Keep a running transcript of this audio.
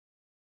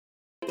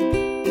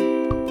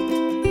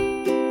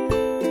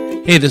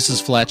Hey, this is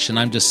Fletch, and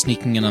I'm just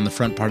sneaking in on the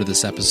front part of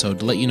this episode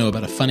to let you know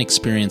about a fun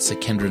experience that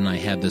Kendra and I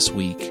had this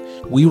week.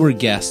 We were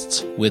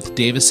guests with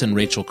Davis and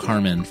Rachel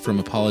Carmen from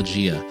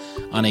Apologia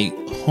on a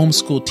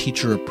Homeschool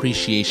Teacher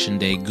Appreciation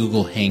Day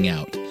Google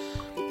Hangout.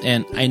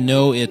 And I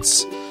know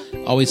it's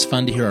always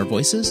fun to hear our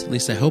voices, at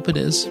least I hope it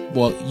is.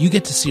 Well, you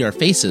get to see our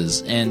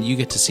faces, and you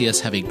get to see us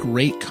have a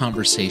great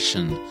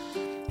conversation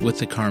with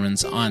the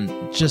Carmens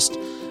on just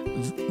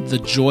the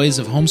joys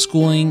of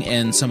homeschooling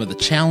and some of the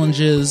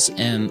challenges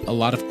and a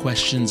lot of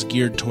questions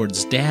geared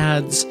towards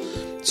dads.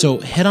 So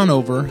head on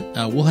over.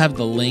 We'll have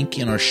the link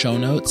in our show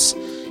notes,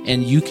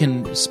 and you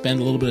can spend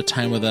a little bit of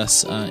time with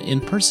us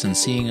in person,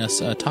 seeing us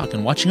talk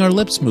and watching our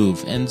lips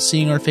move and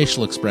seeing our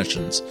facial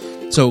expressions.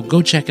 So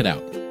go check it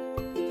out.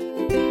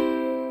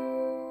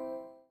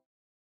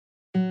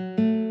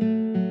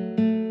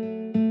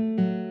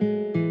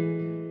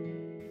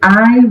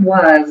 I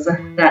was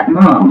that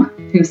mom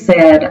who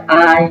said,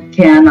 I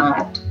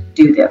cannot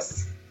do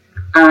this.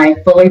 I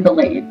fully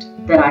believed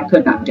that I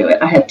could not do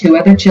it. I had two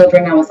other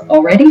children. I was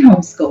already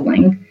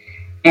homeschooling.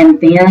 And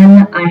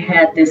then I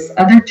had this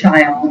other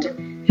child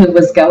who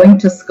was going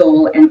to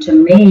school. And to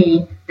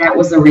me, that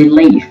was a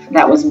relief.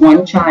 That was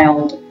one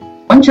child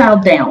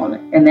down.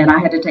 And then I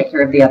had to take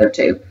care of the other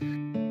two.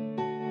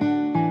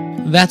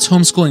 That's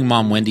homeschooling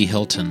mom Wendy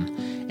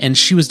Hilton. And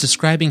she was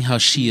describing how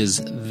she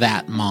is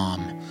that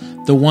mom.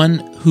 The one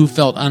who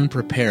felt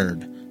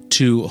unprepared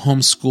to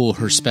homeschool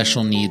her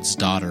special needs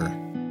daughter.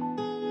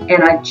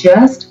 And I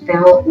just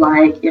felt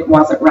like it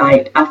wasn't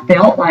right. I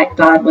felt like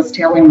God was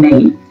telling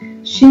me,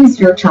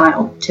 she's your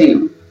child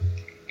too.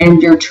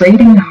 And you're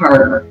treating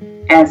her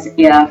as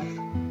if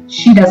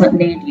she doesn't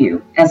need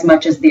you as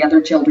much as the other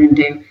children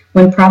do,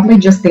 when probably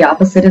just the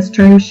opposite is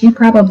true. She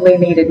probably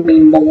needed me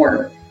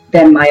more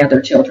than my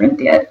other children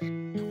did.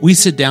 We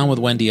sit down with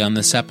Wendy on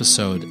this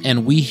episode,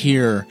 and we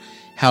hear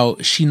how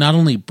she not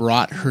only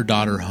brought her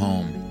daughter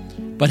home,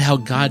 but how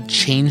God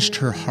changed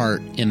her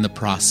heart in the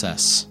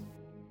process.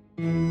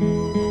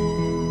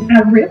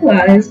 I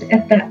realized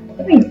at that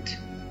point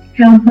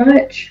how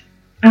much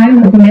I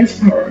would miss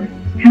her,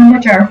 how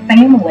much our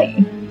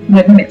family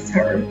would miss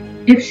her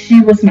if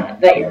she was not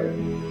there.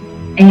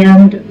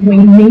 And we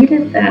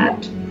needed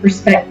that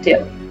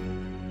perspective.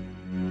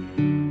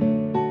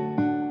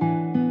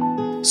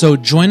 So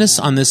join us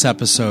on this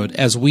episode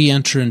as we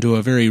enter into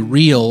a very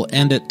real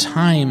and at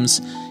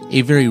times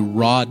a very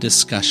raw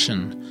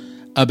discussion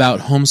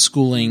about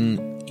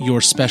homeschooling your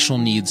special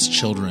needs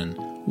children.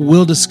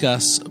 We'll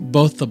discuss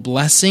both the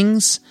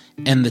blessings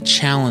and the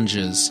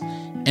challenges,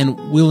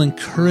 and we'll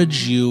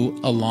encourage you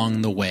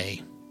along the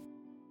way.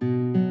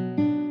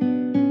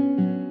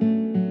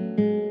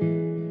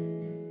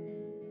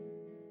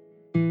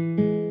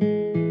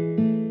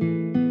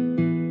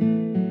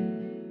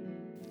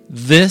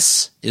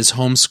 This is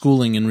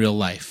homeschooling in real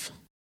life.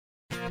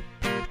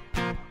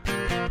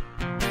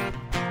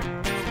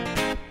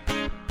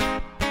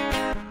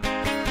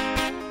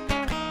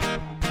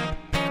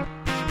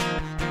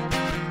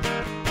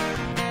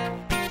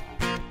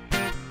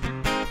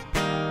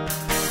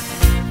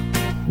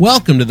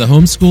 Welcome to the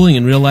Homeschooling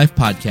in Real Life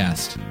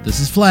podcast.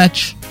 This is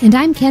Fletch. And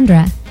I'm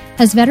Kendra.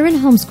 As veteran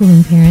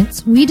homeschooling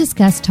parents, we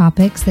discuss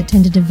topics that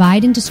tend to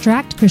divide and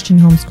distract Christian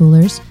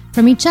homeschoolers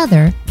from each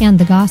other and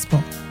the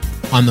gospel.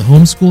 On the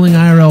Homeschooling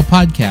IRL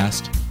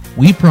podcast,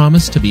 we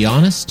promise to be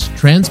honest,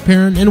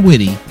 transparent, and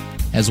witty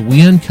as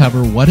we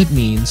uncover what it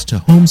means to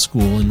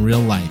homeschool in real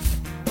life.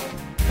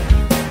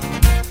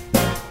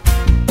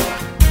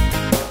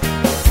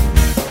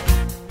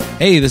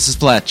 Hey, this is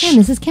Fletch. And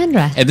this is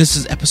Kendra. And this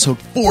is episode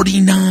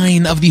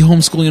 49 of the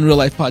Homeschooling in Real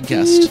Life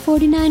podcast.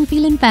 49,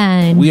 feeling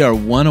fine. We are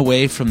one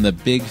away from the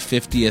big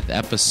 50th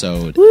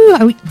episode. Ooh,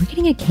 we're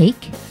getting a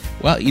cake?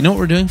 Well, you know what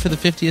we're doing for the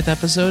 50th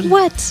episode?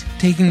 What?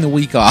 Taking the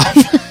week off.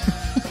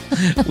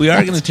 We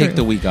are going to take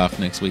the week off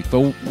next week, but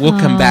we'll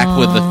come back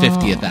with the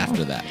 50th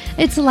after that.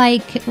 It's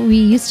like we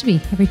used to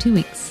be every 2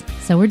 weeks.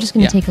 So we're just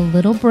going to take a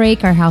little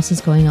break. Our house is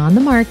going on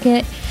the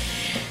market.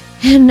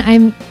 And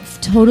I'm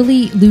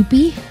totally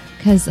loopy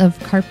because of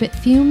carpet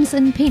fumes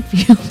and paint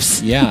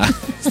fumes. Yeah.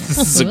 This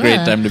is a great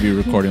time to be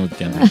recording with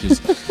Kendra.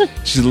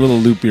 She's a little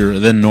loopier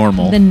than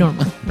normal.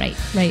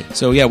 Right.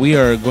 So yeah, we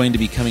are going to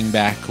be coming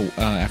back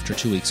after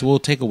 2 weeks. So we'll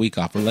take a week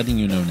off. We're letting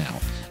you know now.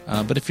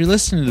 But if you're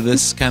listening to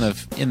this kind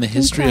of in the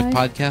history of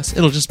podcasts,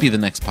 it'll just be the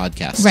next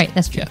podcast. Right,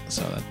 that's true. Yeah,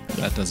 so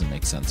that doesn't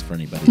make sense for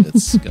anybody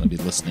that's going to be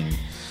listening.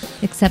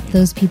 Except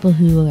those people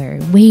who are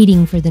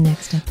waiting for the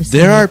next episode.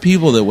 There are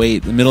people that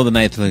wait in the middle of the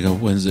night. They're like, oh,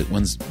 when's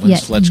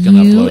Fletch going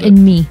to you upload it?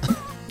 and me.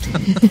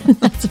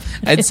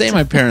 I'd say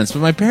my parents, but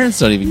my parents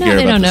don't even care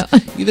about this.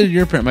 Know. Either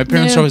your parents. My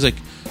parents are always like,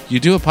 you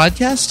do a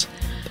podcast?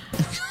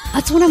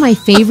 That's one of my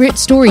favorite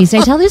stories.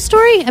 Did I tell this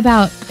story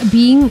about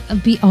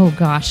oh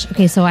gosh.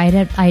 Okay, so I'd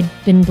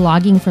been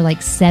blogging for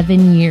like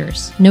 7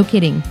 years. No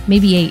kidding.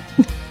 Maybe 8.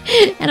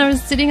 And I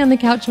was sitting on the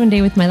couch one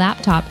day with my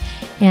laptop,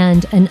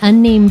 and an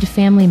unnamed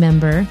family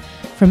member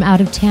from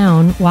out of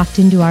town walked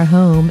into our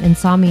home and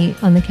saw me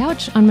on the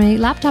couch on my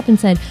laptop and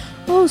said,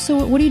 oh,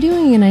 so what are you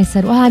doing? And I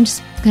said, well, I'm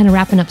just kind of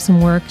wrapping up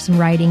some work, some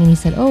writing. And he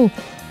said, oh,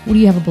 What do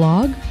you have, a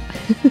blog?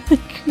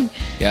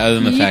 Yeah, other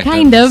than the fact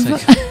kind that of,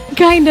 it's like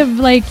kind of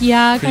like,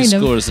 yeah, kind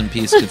of. Preschoolers in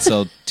Peace could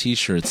sell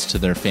T-shirts to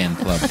their fan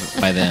club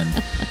by then.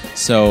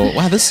 So,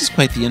 wow, this is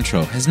quite the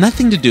intro. Has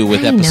nothing to do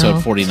with I episode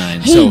know.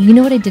 49. Hey, So, you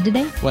know what I did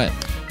today? what?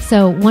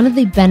 So one of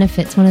the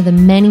benefits, one of the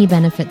many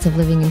benefits of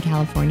living in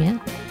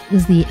California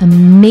is the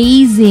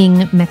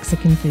amazing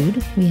Mexican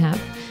food we have.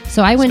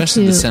 So I went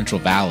Especially to the Central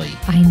Valley.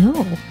 I know.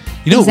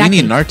 You know what we Exactly.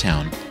 need in our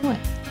town? What?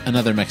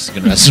 Another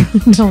Mexican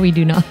restaurant. No, we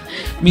do not.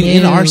 I mean,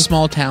 in No. our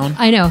small town,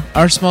 I know.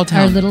 our small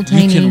town, Our little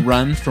tiny- you can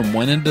run from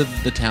one end of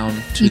the town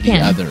to You the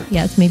can. other.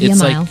 Yes, maybe a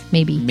mile,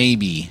 maybe.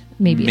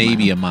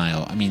 Maybe a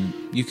mile. I mean,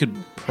 you could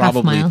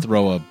probably mile.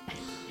 throw a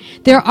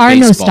There are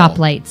baseball. no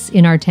stoplights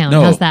in our town.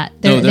 no. How's that?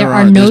 No, there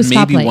are no there's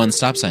maybe stoplights. one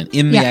stop sign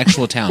in the Yeah.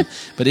 actual town,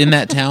 but in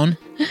that town,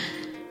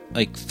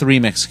 like 3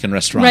 Mexican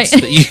restaurants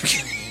Right. that you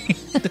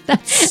can.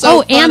 That's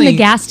so and the funny.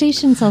 gas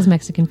station sells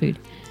Mexican food.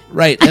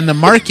 Right, and the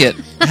market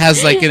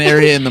has like an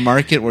area in the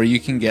market where you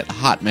can get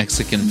hot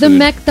Mexican food.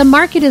 The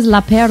market is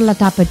La Perla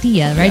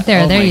Tapatía, right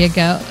there. Oh there my- you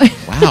go.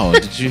 Wow,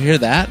 did you hear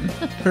that,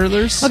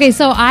 hurlers? Okay,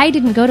 so I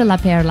didn't go to La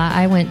Perla.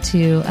 I went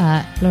to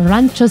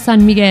Rancho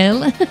San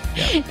Miguel,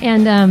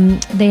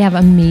 and they have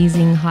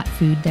amazing hot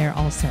food there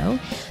also.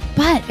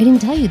 But I didn't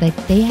tell you, like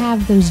they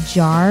have those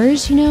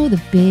jars, you know,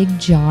 the big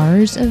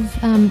jars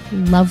of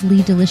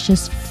lovely,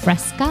 delicious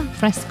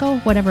fresco,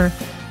 whatever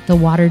the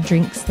water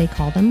drinks they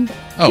call them.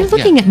 Oh, You're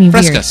looking yeah. at me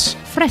Frescas.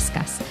 weird.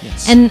 Frescas.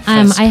 Yes, And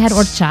frescas. I had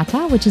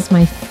horchata, which is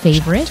my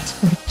favorite.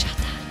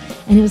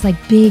 Horchata. And it was like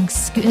big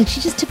scoop. Like she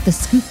just took the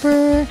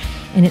scooper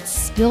and it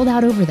spilled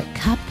out over the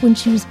cup when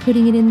she was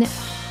putting it in there.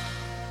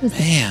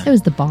 Man. It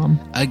was the bomb.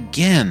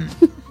 Again.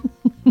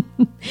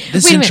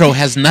 This Wait a intro minute.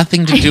 has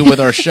nothing to do with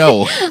our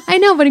show. I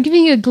know, but I'm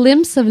giving you a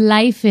glimpse of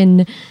life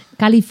in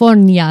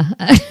California.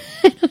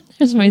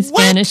 There's my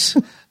Spanish.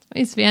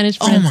 My Spanish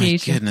Oh my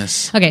pronunciation.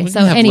 goodness. Okay, we so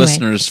have anyway,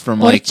 listeners from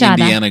like horchata.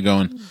 Indiana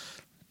going,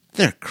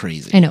 they're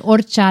crazy. I know.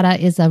 Horchata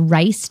is a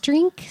rice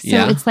drink. So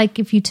Yeah. it's like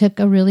if you took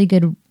a really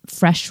good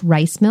fresh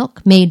rice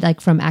milk made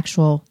like from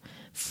actual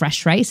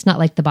fresh rice, not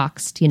like the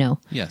boxed, you know.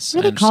 Yes,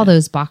 What do I they call understand.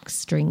 those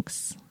boxed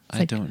drinks? It's I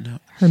like don't know.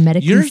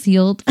 hermetically You're-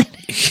 sealed.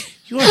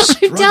 You are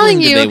struggling I'm telling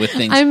today you, with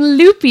things. I'm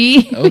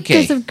loopy Okay.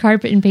 because of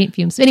carpet and paint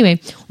fumes. So anyway,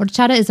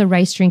 horchata is a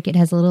rice drink. It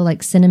has a little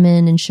like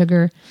cinnamon and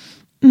sugar.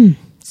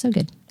 So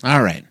good.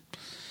 All right.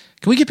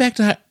 Can we get back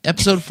to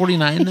episode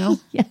 49 now?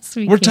 Yes,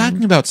 We're can.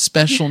 talking about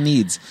special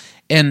needs.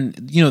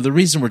 And, you know, the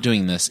reason we're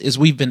doing this is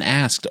we've been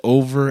asked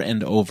over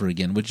and over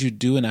again, would you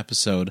do an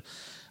episode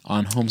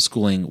on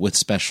homeschooling with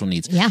special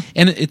needs? Yeah.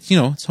 And it's, you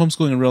know, it's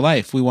homeschooling in real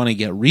life. We want to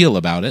get real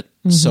about it.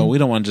 Mm-hmm. So we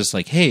don't want to just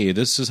like, hey,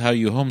 this is how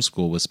you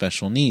homeschool with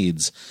special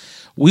needs.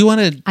 We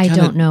want to I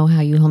don't know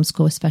how you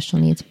homeschool with special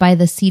needs. By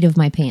the seat of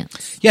my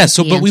pants. Yeah,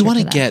 so the but we answer want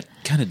to to that. get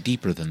kind of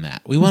deeper than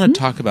that. We want to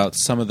talk about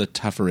some of the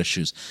tougher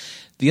issues.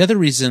 The other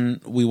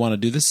reason we want to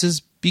do this is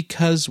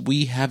because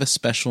we have a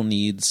special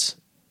needs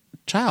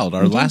child,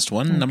 our last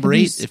one, number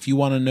 8. If you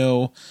want to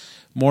know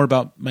more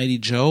about Mighty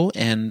Joe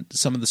and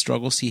some of the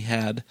struggles he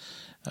had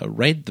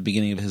right at the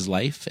beginning of his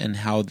life and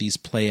how these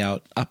play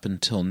out up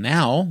until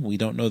now, we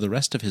don't know the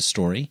rest of his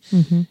story.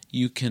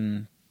 You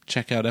can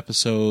check out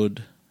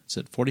episode, is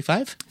it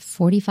 45?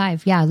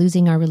 45, yeah,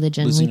 losing our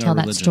religion. Losing we tell Our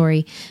that Religion.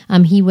 story.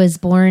 He was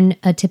born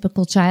a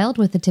typical child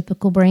with a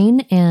typical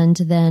brain and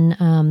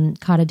then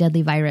caught a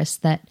deadly virus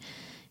that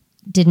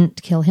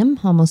didn't kill him,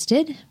 almost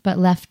did, but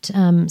left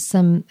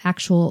some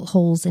actual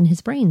holes in his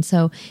brain.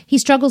 So he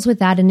struggles with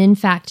that. And in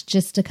fact,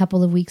 just a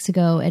couple of weeks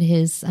ago at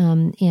his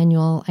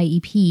annual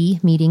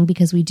IEP meeting,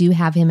 because we do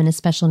have him in a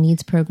special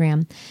needs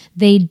program,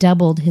 they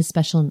doubled his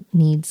special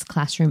needs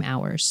classroom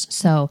hours.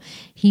 So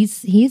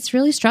he's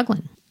really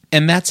struggling.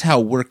 And that's how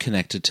we're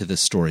connected to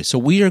this story. So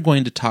we are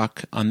going to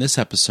talk on this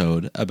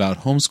episode about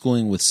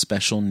homeschooling with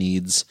special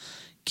needs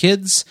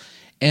kids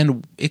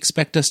and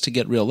expect us to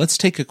get real. Let's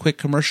take a quick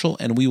commercial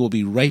and we will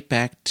be right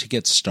back to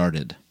get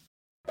started.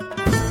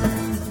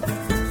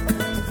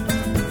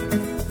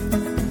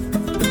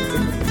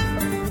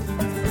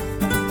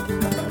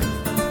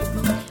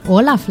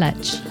 Hola,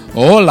 Fletch.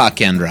 Hola,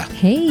 Kendra.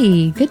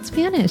 Hey, good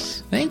Spanish.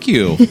 Thank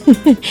you.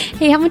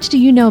 Hey, how much do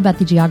you know about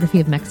the geography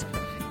of Mexico?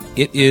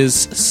 It is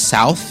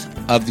south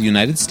of the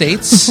United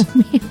States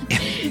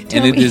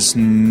and it me. is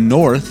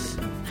north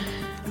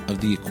of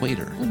the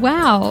equator.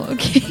 Wow,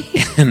 okay.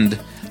 And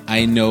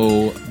I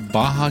know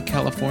Baja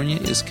California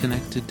is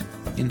connected,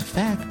 in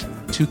fact,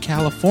 to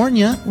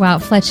California. Wow,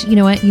 Fletch, you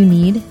know what you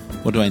need?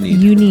 What do I need?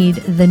 You need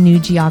the new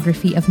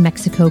Geography of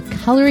Mexico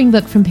coloring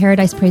book from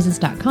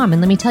ParadisePraises.com.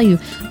 And let me tell you,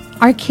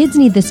 our kids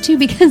need this too,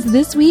 because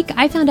this week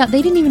I found out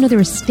they didn't even know there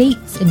were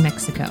states in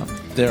Mexico.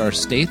 there are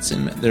states,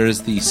 and there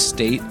is the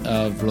state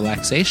of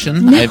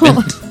relaxation. No. I've been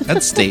to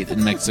that state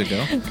in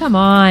Mexico. Come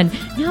on.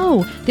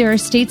 No, there are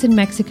states in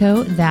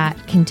Mexico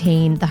that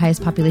contain the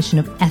highest population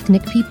of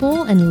ethnic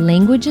people and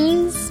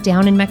languages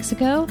down in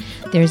Mexico.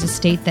 There's a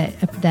state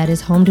that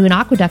is home to an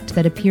aqueduct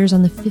that appears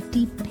on the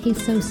 50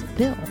 pesos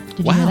bill.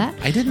 Did you know that?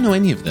 I didn't know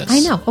any of this. I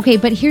know. Okay,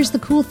 but here's the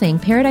cool thing.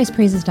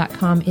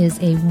 ParadisePraises.com is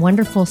a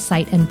wonderful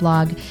site and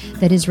blog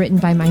that is written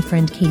by my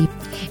friend Katie.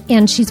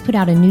 And she's put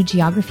out a new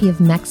Geography of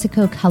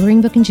Mexico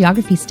coloring book and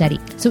geography study.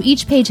 So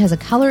each page has a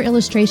color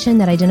illustration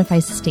that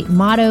identifies the state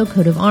motto,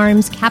 coat of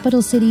arms,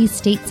 capital cities,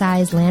 state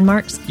size,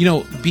 landmarks. You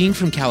know, being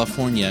from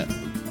California,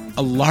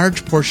 a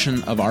large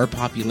portion of our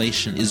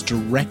population is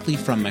directly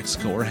from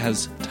Mexico or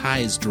has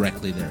ties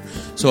directly there.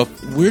 So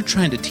if we're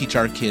trying to teach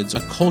our kids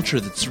a culture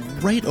that's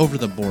right over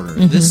the border,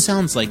 this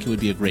sounds like it would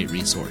be a great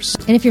resource.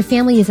 And if your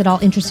family is at all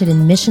interested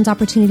in missions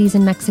opportunities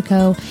in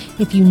Mexico,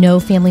 if you know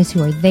families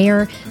who are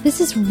there,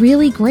 this is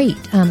really great.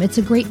 It's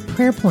a great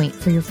prayer point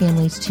for your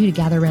families, too, to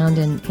gather around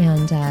and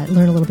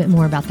learn a little bit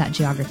more about that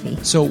geography.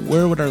 So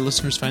where would our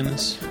listeners find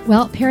this?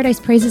 Well, Paradise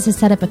Praises has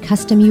set up a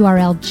custom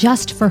URL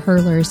just for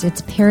hurlers.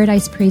 It's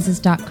paradisepraises.com/IRL.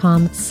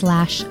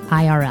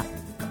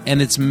 And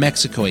it's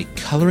Mexico, a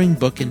coloring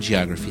book and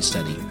geography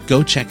study.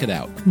 Go check it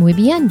out. Muy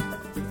bien.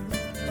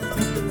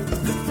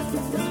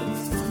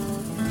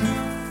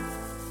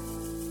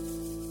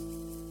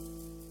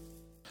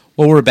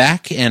 Well, we're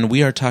back, and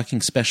we are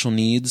talking special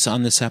needs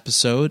on this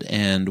episode,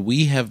 and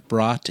we have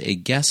brought a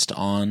guest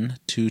on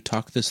to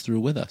talk this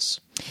through with us.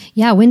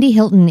 Yeah, Wendy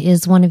Hilton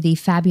is one of the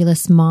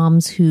fabulous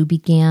moms who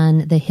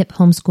began the Hip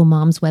Homeschool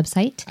Moms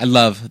website. I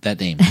love that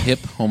name, Hip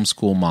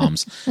Homeschool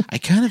Moms. I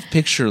kind of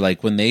picture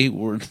like when they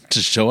were to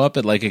show up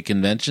at like a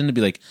convention to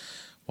be like,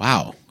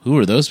 wow, who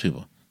are those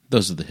people?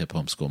 Those are the Hip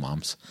Homeschool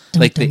Moms.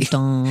 Dun, like dun, they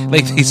dun.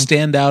 like they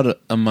stand out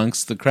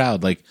amongst the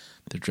crowd, like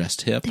they're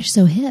dressed hip. They're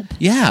so hip.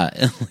 Yeah,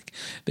 and like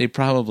they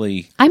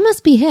probably I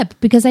must be hip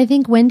because I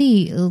think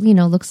Wendy,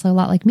 looks a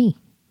lot like me.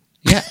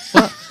 yeah.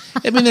 Well,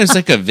 I mean, there's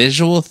like a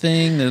visual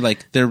thing. They're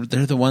like they're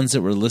the ones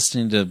that were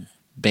listening to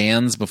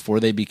bands before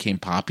they became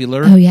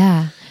popular. Oh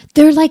yeah,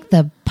 they're like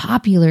the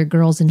popular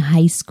girls in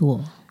high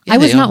school. Yeah, I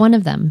was they not are. one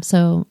of them,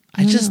 so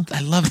I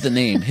love the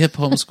name Hip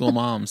Homeschool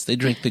Moms. They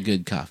drink the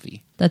good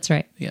coffee. That's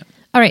right. Yeah.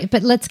 All right,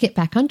 but let's get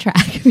back on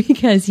track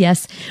because,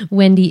 yes,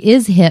 Wendy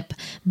is hip,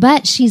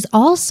 but she's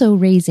also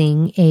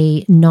raising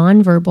a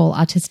nonverbal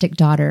autistic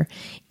daughter,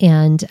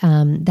 and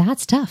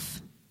that's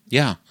tough.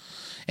 Yeah.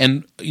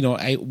 And,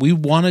 we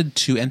wanted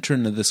to enter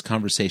into this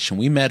conversation.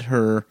 We met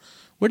her.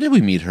 Where did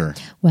we meet her?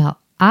 Well,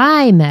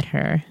 I met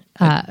her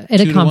at a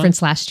 2 to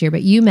conference 1? last year,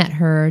 but you met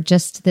her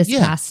just this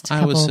past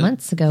couple of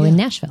months ago in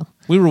Nashville.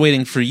 We were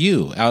waiting for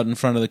you out in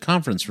front of the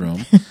conference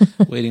room,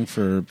 waiting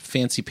for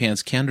Fancy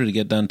Pants Kendra to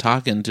get done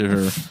talking to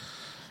her.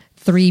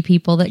 3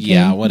 people that came.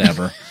 Yeah,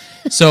 whatever.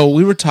 So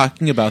we were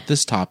talking about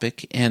this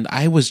topic, and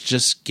I was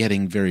just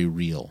getting very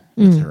real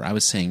with her. I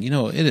was saying,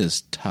 it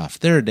is tough.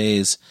 There are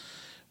days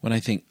when I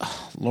think,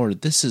 oh,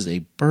 Lord, this is a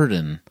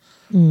burden.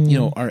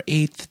 Our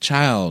 8th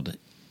child,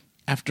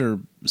 after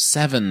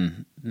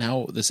 7,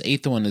 now this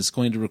 8th one is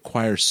going to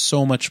require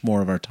so much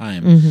more of our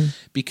time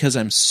because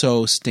I'm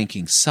so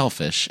stinking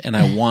selfish and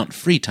I want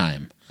free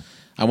time.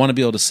 I want to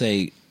be able to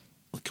say,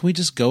 can we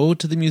just go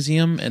to the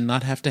museum and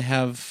not have to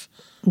have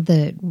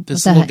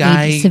this little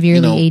guy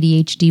severely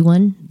ADHD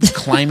one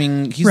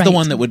climbing? He's right. the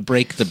one that would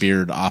break the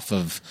beard off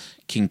of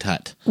King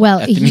Tut.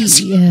 Well, at the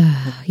museum.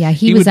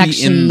 He was would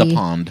actually be in the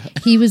pond.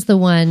 He was the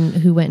one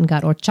who went and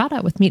got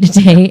horchata with me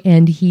today,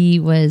 and he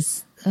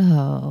was.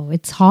 Oh,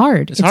 it's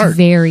hard. It's hard.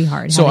 Very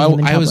hard. So having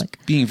him in I was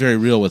public. being very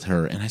real with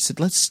her, and I said,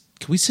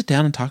 can we sit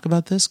down and talk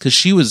about this? Because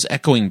she was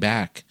echoing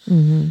back,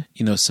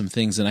 some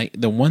things. And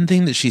the one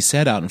thing that she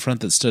said out in front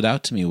that stood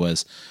out to me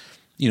was,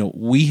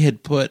 we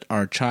had put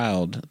our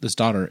child, this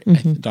daughter,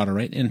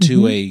 right,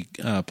 into a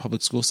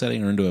public school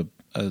setting or into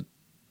a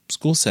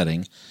school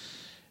setting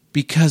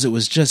because it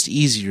was just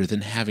easier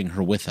than having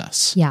her with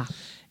us. Yeah.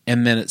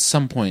 And then at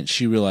some point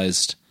she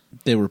realized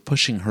they were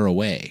pushing her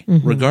away,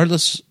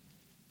 regardless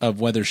of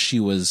whether she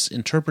was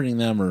interpreting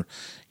them or,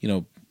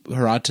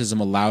 her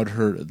autism allowed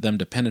them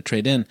to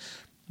penetrate in.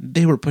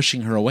 They were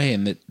pushing her away,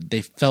 and that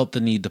they felt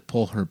the need to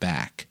pull her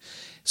back.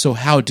 So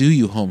how do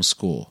you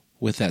homeschool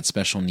with that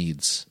special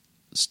needs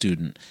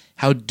student?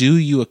 How do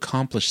you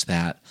accomplish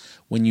that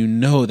when you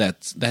know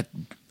that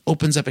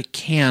opens up a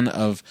can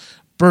of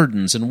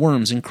burdens and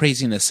worms and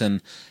craziness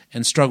and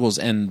struggles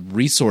and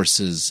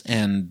resources,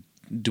 and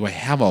do I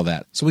have all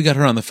that? So we got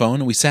her on the phone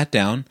and we sat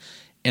down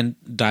and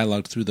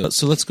dialogued through those.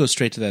 So let's go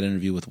straight to that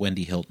interview with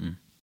Wendy Hilton.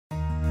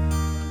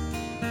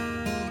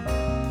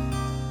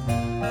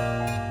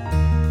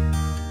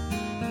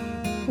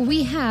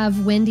 We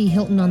have Wendy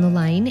Hilton on the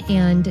line,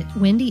 and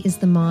Wendy is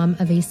the mom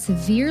of a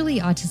severely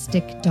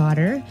autistic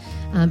daughter.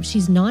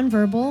 She's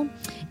nonverbal,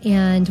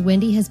 and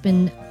Wendy has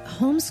been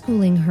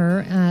homeschooling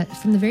her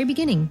from the very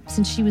beginning,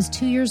 since she was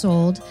 2 years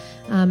old,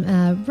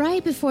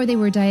 right before they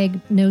were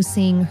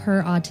diagnosing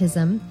her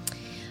autism.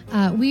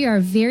 We are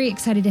very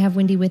excited to have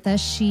Wendy with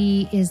us.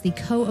 She is the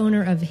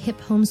co-owner of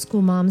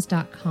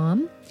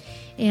hiphomeschoolmoms.com,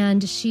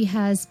 and she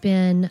has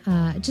been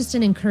just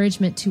an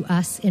encouragement to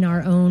us in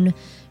our own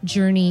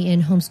journey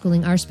in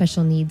homeschooling our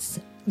special needs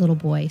little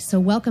boy. So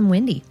welcome,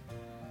 Wendy.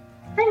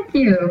 Thank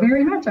you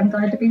very much. I'm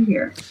glad to be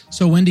here.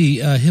 So Wendy,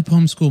 Hip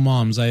Homeschool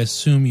Moms, I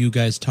assume you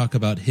guys talk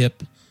about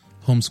hip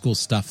homeschool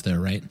stuff there,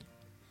 right?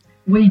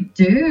 We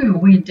do.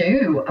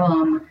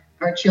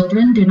 Our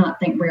children do not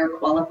think we are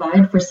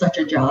qualified for such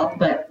a job,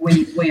 but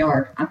we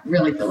are. I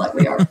really feel like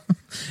we are.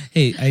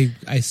 Hey,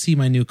 I see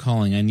my new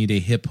calling. I need a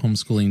hip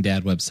homeschooling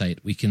dad website.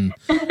 We can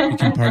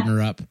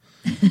partner up.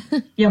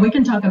 Yeah, we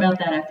can talk about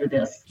that after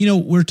this. You know,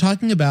 we're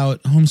talking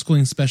about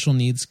homeschooling special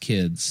needs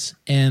kids.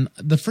 And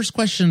the first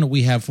question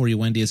we have for you,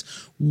 Wendy, is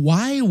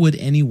why would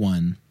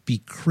anyone be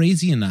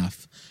crazy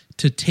enough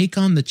to take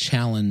on the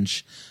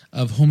challenge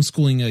of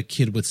homeschooling a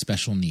kid with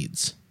special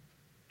needs?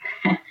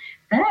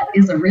 That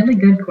is a really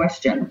good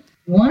question.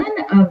 One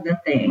of the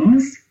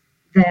things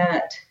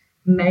that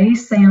may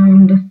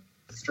sound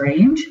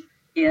strange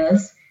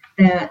is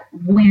that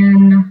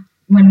when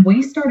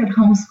we started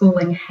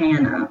homeschooling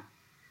Hannah,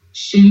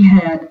 she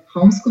had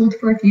homeschooled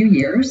for a few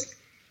years,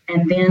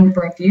 and then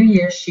for a few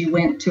years she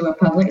went to a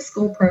public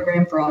school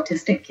program for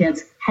autistic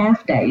kids,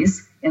 half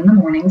days in the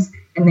mornings,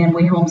 and then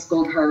we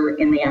homeschooled her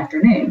in the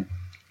afternoon.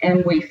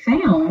 And we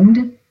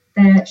found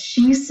that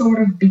she sort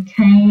of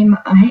became,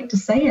 I hate to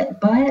say it,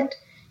 but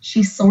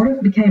she sort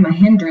of became a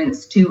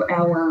hindrance to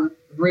our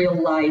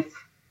real life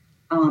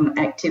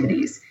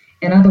activities.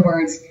 In other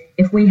words,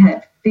 if we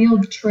had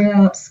field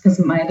trips, because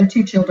my other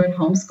two children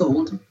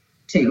homeschooled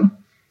too,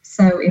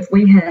 so if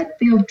we had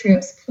field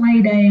trips,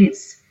 play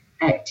dates,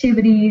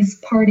 activities,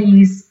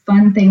 parties,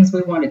 fun things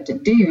we wanted to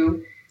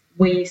do,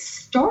 we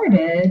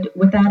started,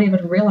 without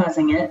even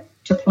realizing it,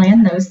 to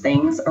plan those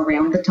things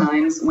around the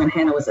times when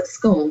Hannah was at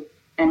school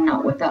and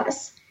not with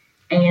us.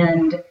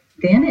 And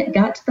then it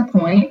got to the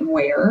point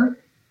where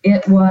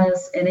it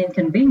was an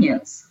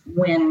inconvenience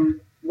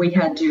when we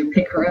had to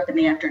pick her up in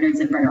the afternoons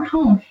and bring her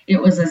home.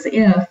 It was as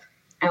if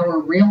our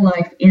real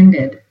life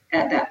ended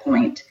at that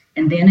point,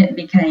 and then it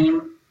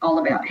became all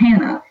about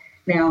Hannah.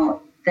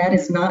 Now, that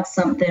is not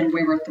something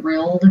we were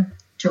thrilled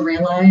to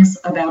realize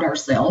about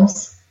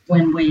ourselves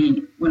when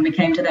we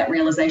came to that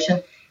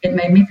realization. It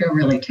made me feel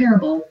really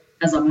terrible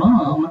as a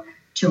mom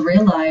to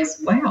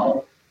realize,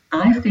 wow,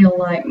 I feel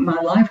like my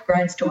life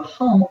grinds to a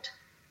halt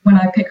when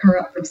I pick her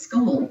up from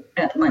school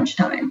at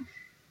lunchtime.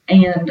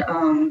 And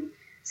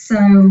so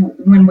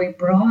when we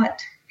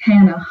brought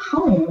Hannah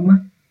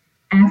home,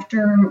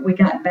 after we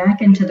got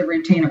back into the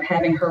routine of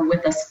having her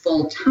with us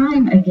full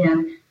time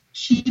again,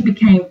 she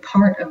became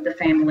part of the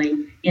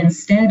family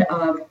instead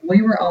of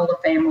we were all a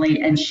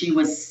family and she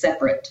was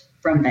separate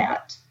from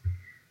that.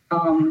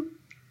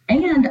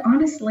 And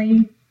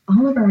honestly,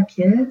 all of our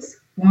kids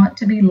want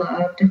to be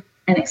loved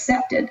and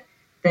accepted.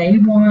 They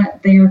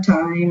want their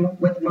time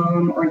with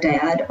mom or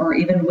dad or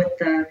even with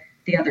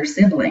the other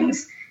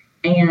siblings.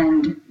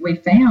 And we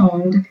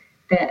found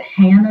that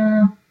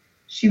Hannah,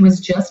 she was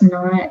just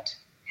not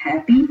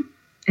happy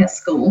at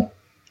school.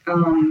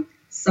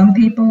 Some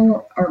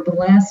people are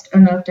blessed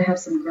enough to have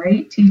some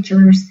great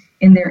teachers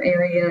in their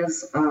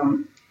areas.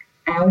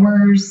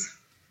 Ours,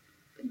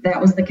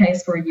 that was the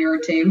case for a year or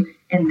two,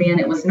 and then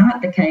it was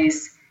not the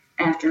case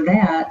after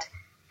that.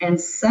 And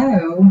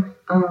so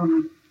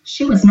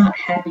she was not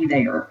happy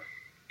there.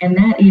 And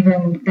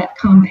that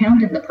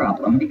compounded the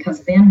problem,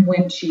 because then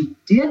when she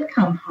did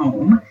come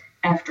home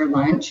after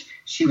lunch,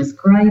 she was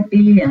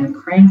gripey and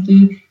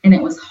cranky, and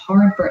it was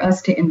hard for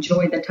us to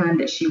enjoy the time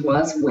that she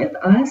was with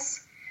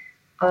us.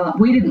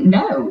 We didn't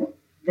know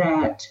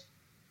that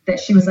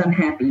she was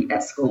unhappy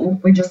at school.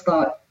 We just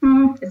thought,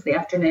 it's the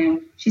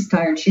afternoon. She's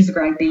tired. She's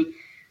gripey.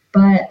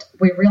 But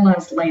we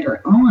realized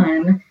later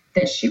on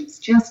that she was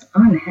just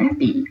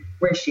unhappy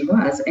where she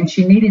was, and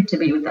she needed to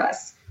be with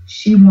us.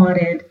 She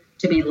wanted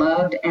to be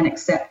loved and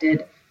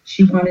accepted.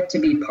 She wanted to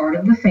be part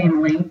of the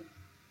family.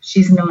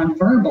 She's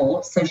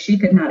nonverbal, so she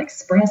could not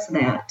express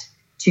that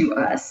to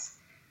us.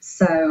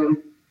 So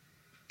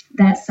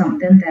that's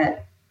something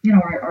that,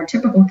 our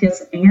typical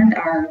kids and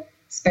our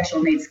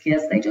special needs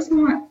kids, they just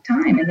want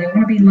time and they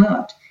want to be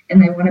loved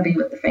and they want to be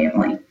with the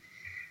family.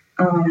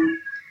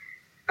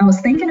 I was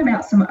thinking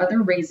about some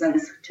other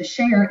reasons to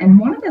share, and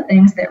one of the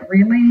things that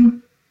really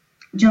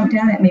jumped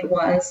out at me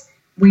was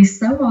we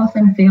so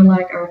often feel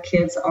like our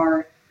kids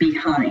are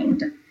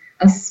behind,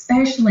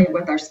 especially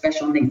with our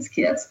special needs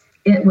kids.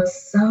 It was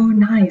so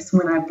nice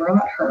when I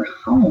brought her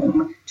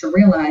home to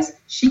realize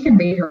she can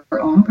be her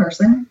own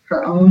person,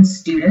 her own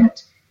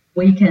student.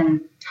 We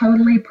can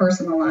totally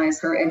personalize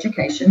her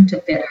education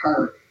to fit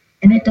her.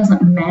 And it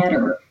doesn't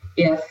matter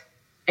if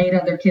 8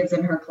 other kids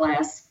in her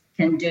class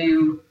can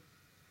do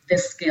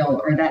this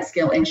skill or that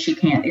skill and she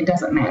can't. It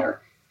doesn't matter.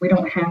 We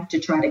don't have to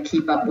try to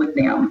keep up with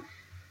them.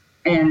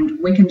 And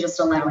we can just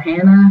allow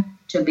Hannah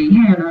to be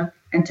Hannah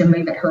and to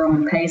move at her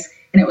own pace.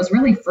 And it was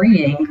really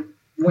freeing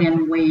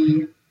when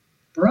we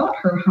brought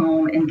her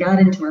home and got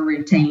into a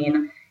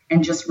routine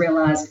and just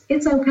realized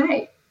it's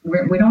okay.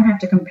 We don't have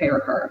to compare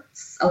her.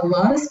 A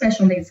lot of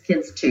special needs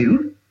kids,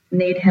 too,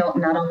 need help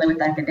not only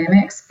with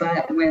academics,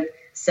 but with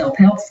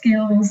self-help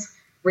skills,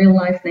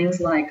 real-life things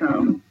like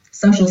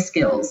social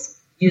skills,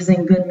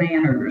 using good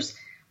manners,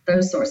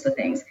 those sorts of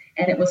things.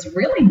 And it was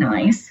really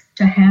nice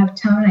to have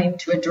time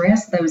to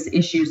address those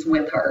issues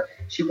with her.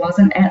 She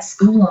wasn't at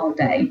school all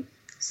day,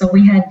 so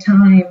we had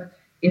time.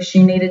 If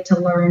she needed to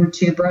learn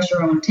to brush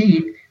her own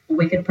teeth,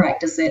 we could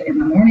practice it in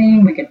the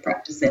morning, we could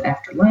practice it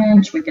after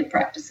lunch, we could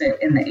practice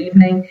it in the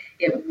evening.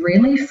 It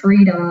really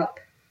freed up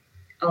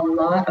a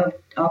lot of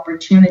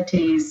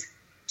opportunities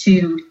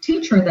to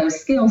teach her those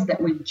skills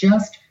that we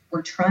just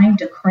were trying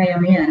to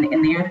cram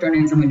in the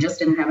afternoons, and we just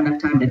didn't have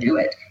enough time to do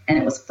it, and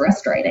it was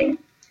frustrating.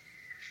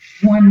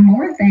 One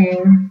more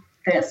thing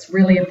that's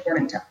really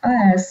important to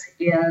us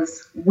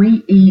is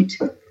we eat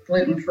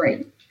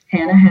gluten-free.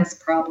 Hannah has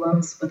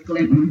problems with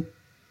gluten,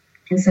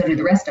 and so do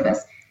the rest of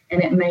us.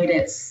 And it made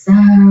it so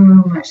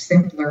much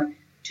simpler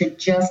to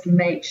just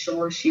make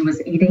sure she was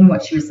eating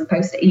what she was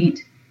supposed to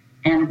eat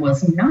and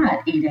was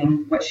not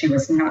eating what she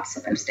was not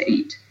supposed to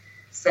eat.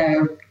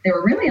 So there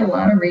were really a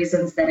lot of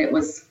reasons that it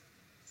was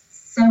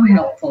so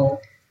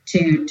helpful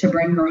to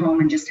bring her home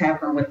and just have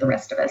her with the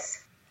rest of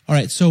us. All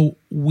right, so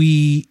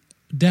we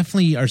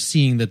definitely are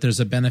seeing that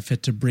there's a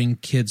benefit to bring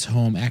kids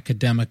home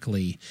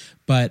academically,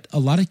 but a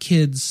lot of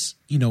kids,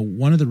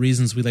 one of the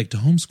reasons we like to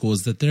homeschool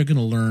is that they're going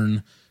to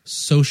learn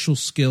social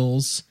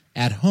skills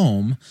at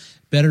home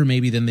better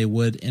maybe than they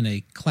would in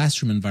a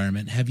classroom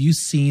environment. Have you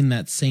seen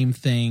that same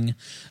thing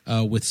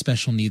with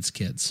special needs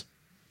kids?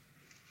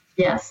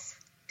 Yes,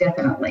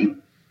 definitely.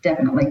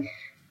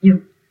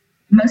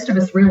 Most of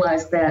us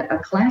realize that a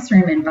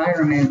classroom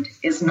environment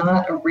is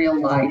not a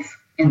real life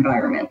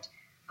environment.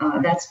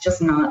 That's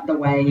just not the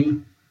way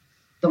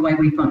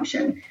we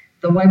function.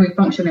 The way we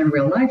function in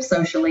real life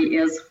socially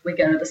is we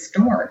go to the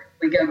store,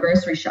 we go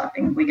grocery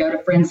shopping, we go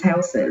to friends'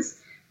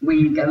 houses,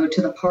 we go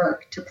to the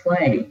park to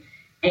play.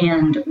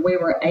 And we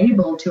were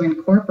able to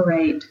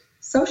incorporate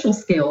social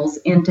skills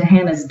into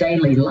Hannah's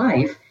daily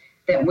life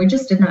that we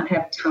just did not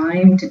have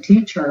time to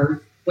teach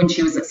her when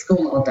she was at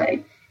school all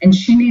day. And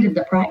she needed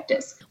the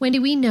practice. Wendy,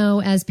 we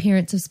know as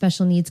parents of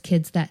special needs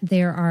kids that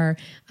there are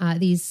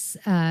these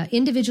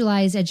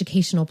individualized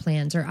educational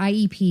plans or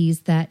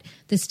IEPs that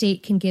the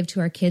state can give to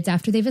our kids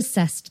after they've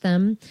assessed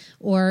them.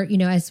 Or,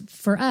 as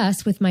for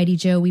us with Mighty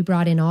Joe, we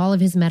brought in all of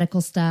his medical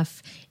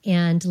stuff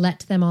and let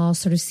them all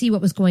sort of see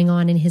what was going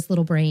on in his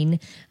little brain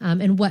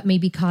and what may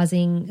be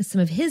causing some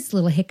of his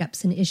little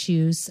hiccups and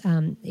issues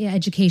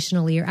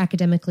educationally or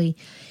academically.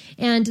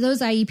 And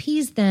those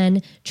IEPs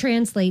then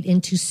translate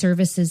into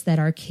services that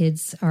our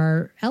kids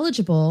are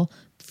eligible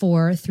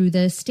for through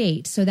the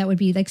state. So that would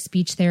be like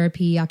speech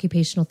therapy,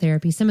 occupational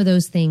therapy, some of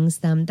those things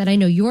that I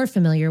know you're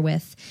familiar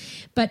with,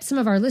 but some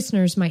of our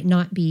listeners might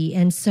not be.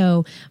 And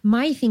so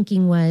my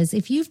thinking was,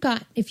 if you've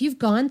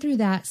gone through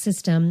that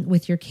system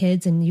with your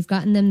kids and you've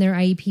gotten them their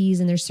IEPs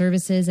and their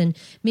services, and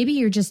maybe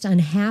you're just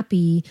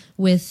unhappy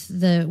with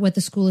what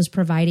the school is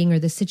providing or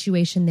the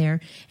situation there,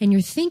 and you're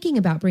thinking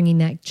about bringing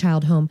that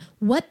child home,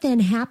 what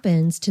then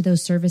happens to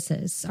those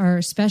services?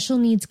 Are special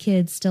needs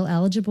kids still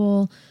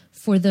eligible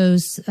for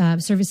those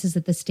services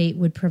that the state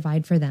would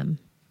provide for them?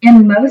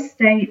 In most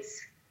states,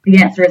 the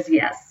answer is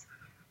yes.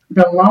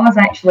 The laws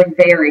actually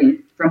vary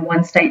from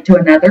one state to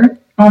another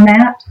on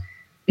that.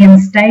 In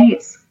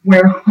states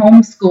where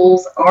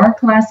homeschools are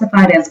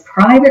classified as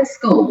private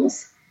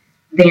schools,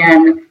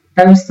 then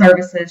those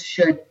services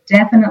should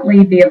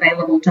definitely be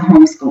available to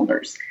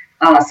homeschoolers.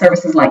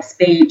 Services like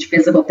speech,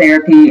 physical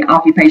therapy,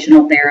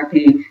 occupational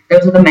therapy,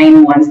 those are the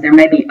main ones. There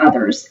may be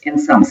others in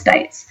some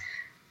states.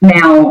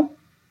 Now,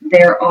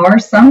 there are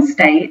some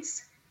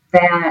states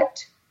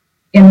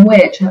in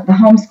which the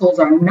homeschools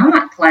are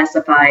not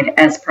classified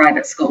as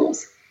private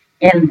schools.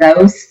 In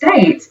those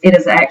states, it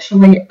is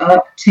actually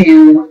up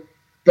to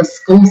the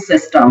school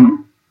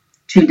system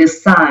to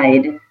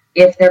decide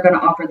if they're going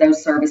to offer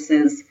those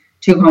services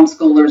to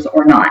homeschoolers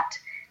or not.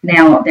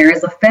 Now, there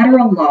is a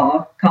federal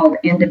law called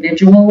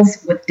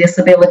Individuals with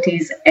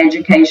Disabilities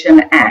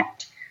Education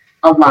Act.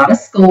 A lot of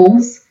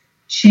schools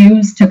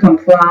choose to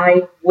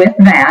comply with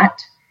that,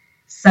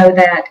 so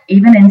that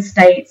even in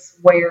states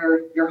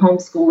where your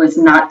homeschool is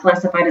not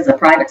classified as a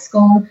private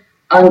school,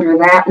 under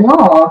that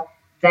law,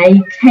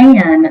 they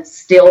can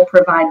still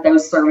provide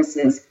those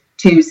services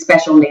to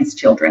special needs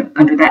children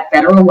under that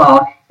federal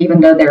law, even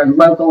though their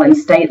local and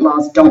state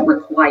laws don't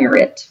require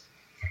it.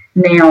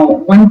 Now,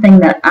 one thing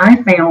that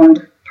I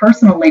found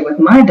personally with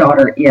my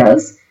daughter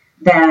is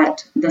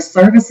that the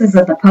services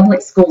of the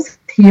public schools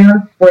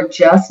here were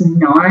just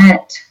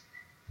not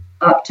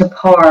up to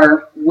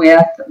par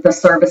with the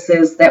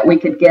services that we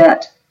could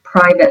get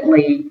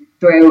privately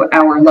through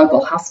our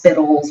local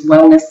hospitals,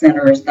 wellness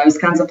centers, those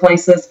kinds of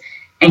places.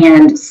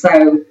 And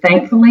so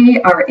thankfully,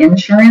 our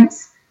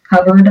insurance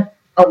covered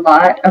a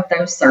lot of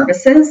those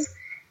services.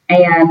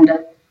 And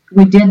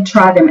we did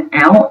try them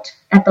out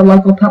at the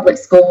local public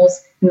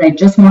schools, and they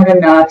just weren't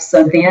enough.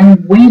 So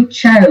then we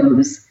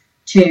chose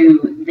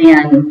to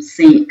then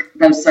seek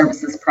those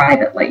services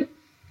privately.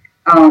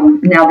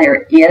 Now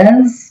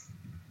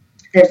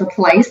there's a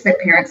place that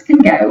parents can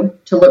go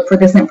to look for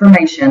this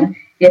information.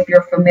 If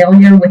you're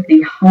familiar with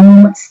the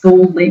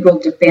Homeschool Legal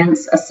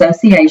Defense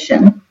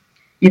Association,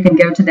 you can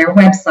go to their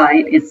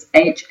website. It's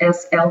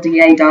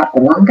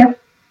hslda.org.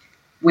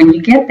 When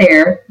you get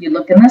there, you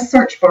look in the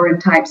search bar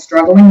and type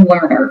struggling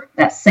learner,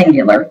 that's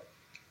singular.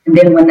 And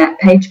then when that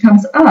page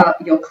comes up,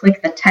 you'll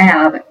click the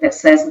tab that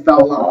says the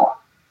law.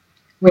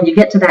 When you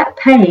get to that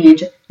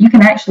page, you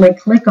can actually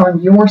click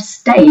on your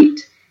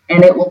state,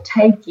 and it will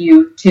take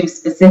you to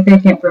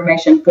specific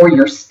information for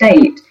your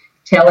state,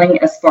 telling,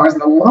 as far as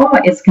the law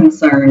is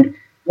concerned,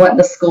 what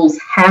the schools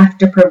have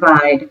to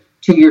provide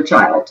to your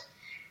child.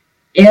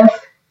 If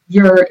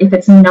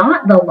it's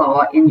not the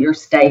law in your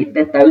state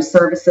that those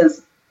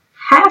services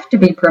have to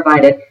be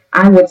provided,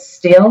 I would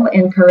still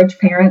encourage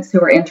parents who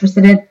are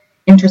interested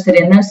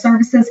in those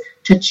services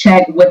to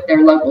check with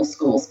their local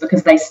schools,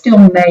 because they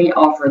still may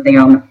offer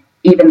them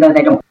even though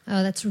they don't.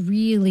 Oh, that's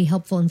really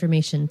helpful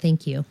information.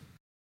 Thank you.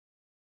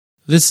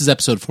 This is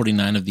episode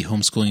 49 of the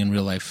Homeschooling in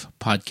Real Life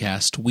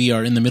podcast. We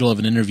are in the middle of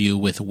an interview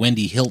with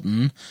Wendy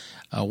Hilton,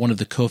 one of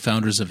the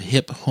co-founders of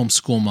HIP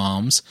Homeschool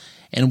Moms,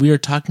 and we are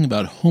talking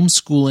about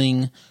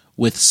homeschooling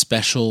with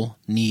special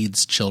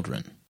needs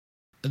children.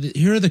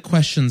 Here are the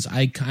questions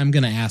I'm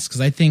going to ask,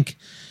 because I think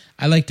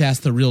I like to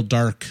ask the real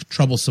dark,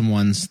 troublesome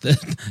ones that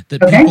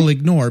people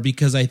ignore,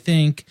 because I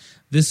think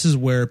this is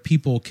where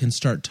people can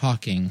start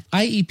talking.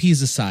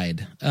 IEPs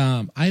aside,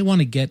 I want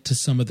to get to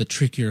some of the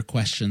trickier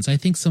questions. I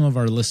think some of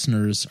our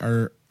listeners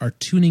are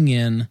tuning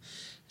in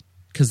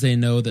because they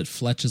know that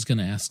Fletch is going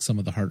to ask some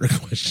of the harder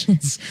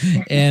questions.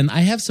 And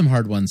I have some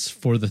hard ones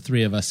for the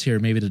three of us here,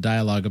 maybe to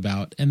dialogue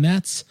about. And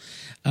that's,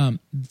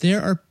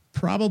 there are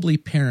probably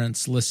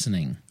parents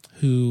listening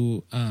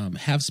who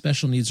have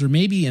special needs, or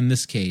maybe in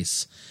this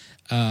case,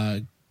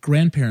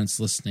 grandparents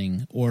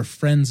listening or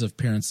friends of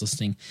parents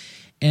listening.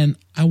 And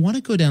I want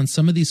to go down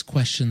some of these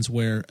questions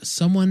where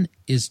someone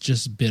is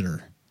just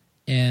bitter,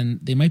 and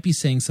they might be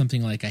saying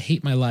something like, I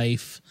hate my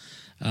life,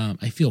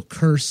 I feel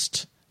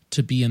cursed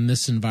to be in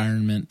this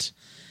environment,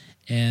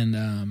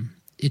 and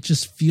it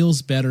just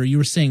feels better. You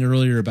were saying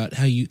earlier about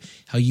how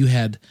you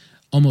had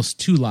almost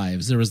two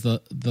lives. There was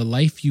the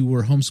life you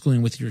were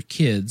homeschooling with your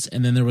kids,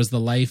 and then there was the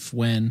life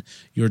when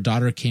your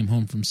daughter came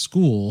home from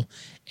school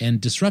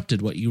and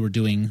disrupted what you were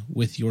doing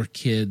with your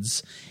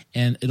kids.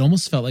 And it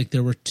almost felt like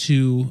there were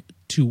two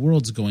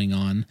worlds going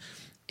on.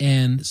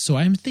 And so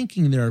I'm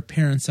thinking there are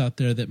parents out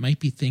there that might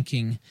be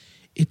thinking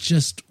it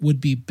just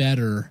would be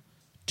better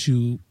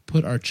to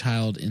put our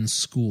child in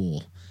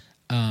school.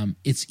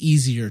 It's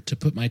easier to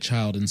put my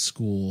child in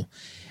school.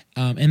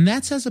 And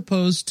that's as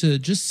opposed to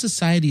just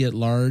society at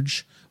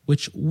large,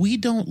 which we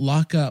don't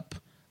lock up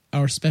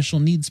our special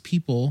needs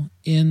people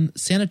in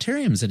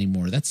sanitariums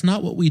anymore. That's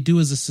not what we do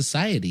as a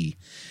society.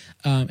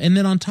 And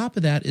then on top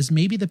of that is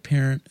maybe the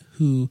parent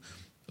who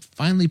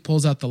finally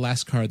pulls out the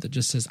last card that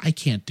just says, I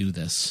can't do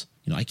this.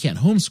 I can't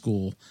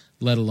homeschool,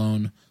 let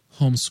alone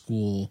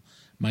homeschool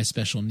my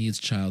special needs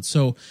child.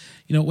 So,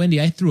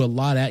 Wendy, I threw a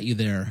lot at you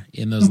there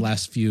in those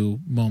last few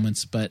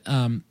moments, but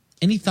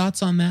any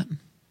thoughts on that?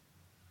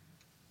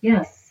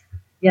 Yes.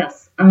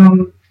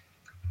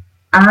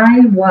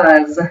 I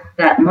was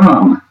that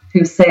mom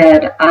who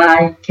said,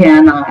 I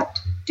cannot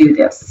do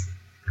this.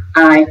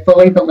 I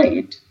fully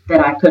believed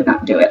that I could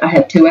not do it. I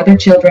had two other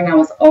children I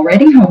was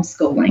already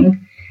homeschooling,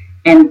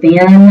 and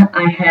then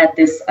I had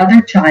this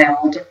other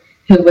child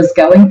who was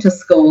going to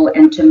school,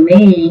 and to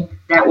me,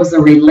 that was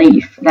a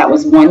relief. That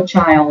was one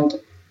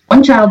child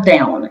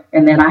down,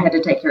 and then I had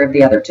to take care of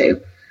the other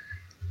two.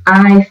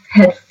 I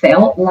had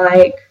felt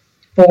like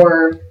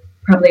for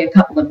probably a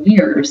couple of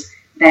years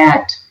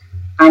that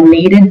I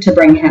needed to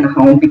bring Hannah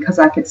home because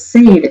I could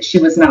see that she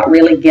was not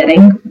really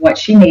getting what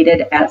she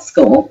needed at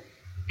school.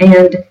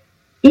 And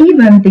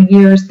even the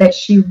years that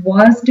she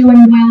was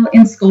doing well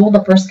in school,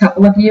 the first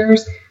couple of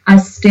years, I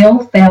still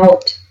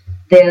felt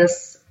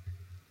this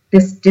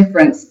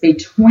difference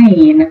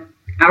between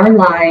our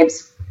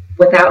lives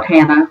without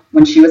Hannah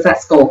when she was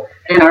at school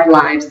and our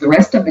lives the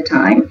rest of the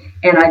time.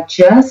 And I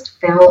just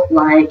felt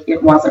like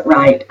it wasn't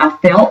right. I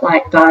felt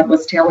like God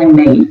was telling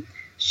me,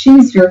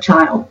 she's your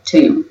child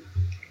too.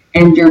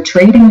 And you're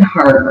treating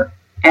her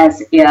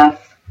as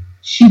if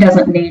she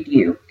doesn't need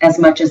you as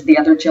much as the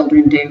other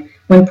children do,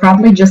 when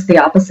probably just the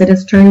opposite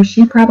is true.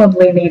 She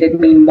probably needed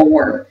me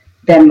more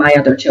than my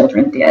other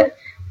children did.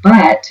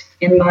 But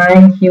in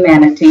my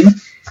humanity,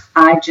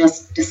 I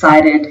just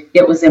decided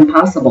it was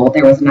impossible.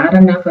 There was not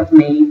enough of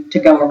me to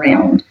go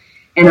around.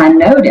 And I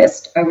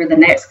noticed over the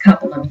next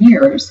couple of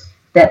years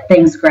that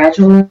things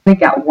gradually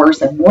got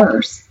worse and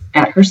worse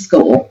at her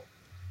school.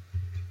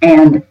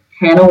 And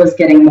Hannah was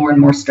getting more and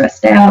more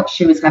stressed out.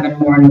 She was having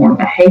more and more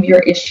behavior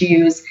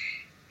issues.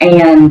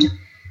 And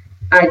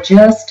I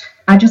just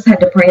had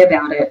to pray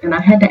about it. And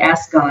I had to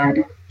ask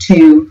God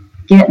to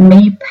get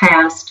me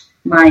past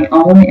my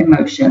own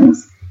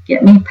emotions,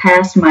 get me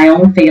past my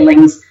own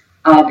feelings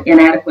of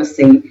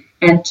inadequacy,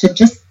 and to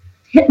just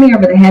hit me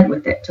over the head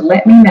with it, to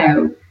let me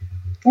know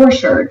for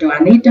sure, do I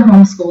need to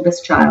homeschool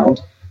this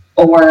child,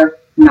 or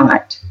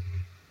not.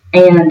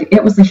 And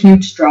it was a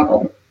huge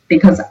struggle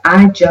because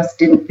I just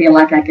didn't feel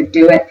like I could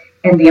do it.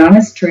 And the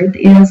honest truth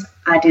is,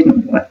 I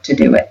didn't want to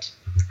do it.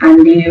 I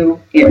knew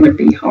it would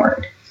be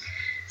hard.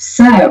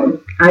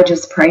 So I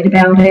just prayed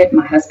about it.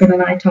 My husband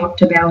and I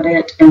talked about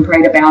it and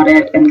prayed about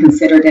it and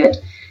considered it.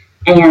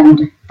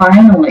 And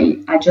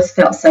finally, I just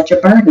felt such a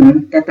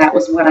burden that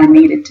was what I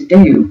needed to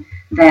do,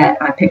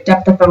 that I picked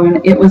up the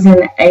phone. It was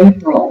in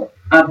April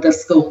of the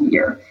school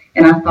year.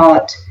 And I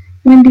thought,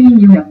 Wendy,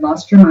 you have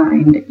lost your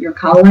mind. You're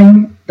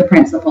calling the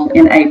principal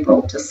in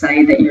April to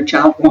say that your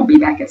child won't be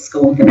back at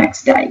school the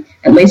next day.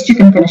 At least you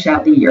can finish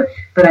out the year.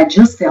 But I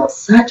just felt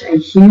such a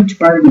huge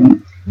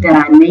burden that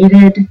I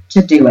needed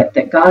to do it,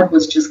 that God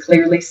was just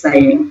clearly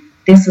saying,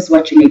 this is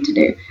what you need to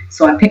do.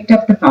 So I picked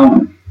up the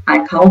phone.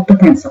 I called the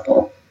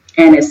principal.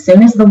 And as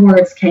soon as the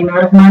words came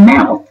out of my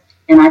mouth,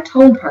 and I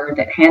told her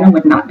that Hannah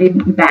would not be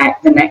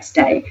back the next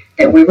day,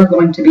 that we were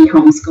going to be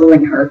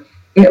homeschooling her,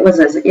 it was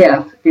as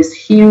if this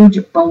huge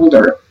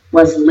boulder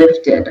was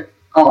lifted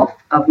off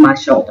of my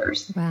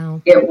shoulders.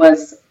 Wow. It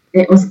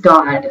was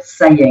God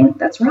saying,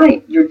 that's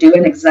right, you're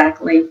doing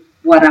exactly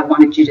what I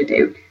wanted you to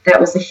do. That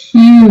was a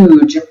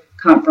huge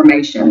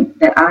confirmation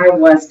that I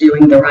was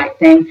doing the right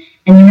thing.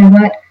 And you know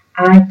what?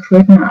 I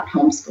could not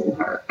homeschool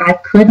her. I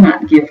could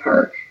not give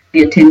her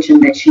the attention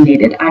that she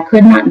needed. I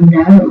could not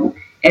know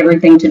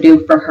everything to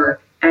do for her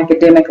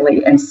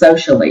academically and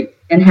socially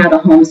and how to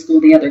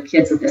homeschool the other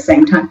kids at the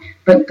same time.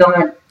 But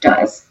God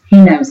does. He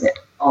knows it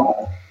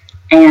all.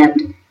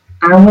 And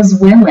I was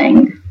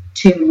willing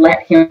to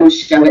let him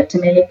show it to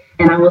me,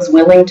 and I was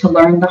willing to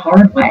learn the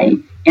hard way,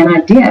 and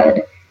I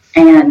did.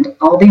 And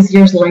all these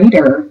years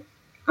later,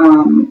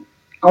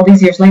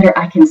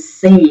 I can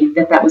see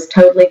that was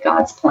totally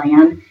God's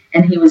plan,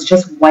 and he was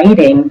just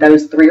waiting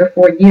those 3 or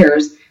 4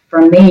 years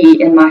for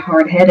me in my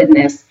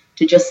hard-headedness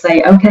to just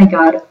say, okay,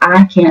 God,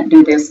 I can't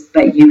do this,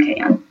 but you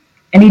can.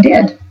 And he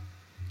did.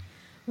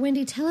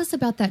 Wendy, tell us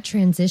about that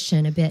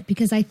transition a bit,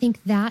 because I think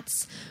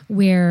that's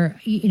where,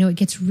 it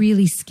gets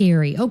really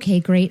scary. Okay,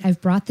 great.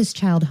 I've brought this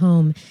child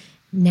home.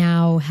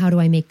 Now, how do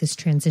I make this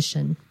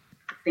transition?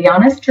 The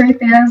honest truth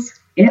is,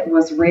 it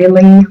was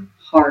really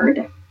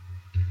hard.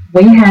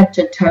 We had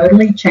to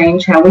totally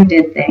change how we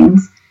did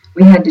things.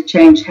 We had to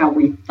change how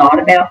we thought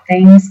about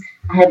things.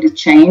 I had to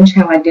change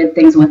how I did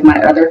things with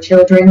my other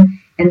children.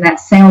 And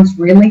that sounds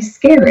really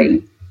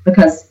scary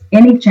because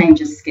any change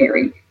is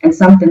scary. And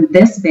something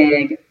this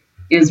big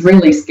is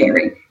really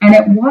scary. And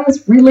it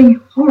was really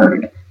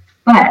hard,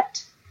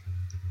 but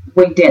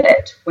we did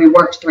it. We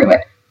worked through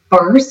it.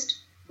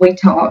 First, we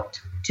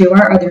talked to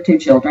our other 2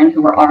 children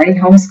who were already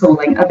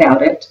homeschooling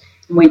about it.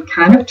 And we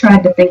kind of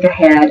tried to think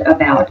ahead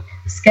about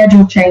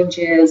schedule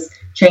changes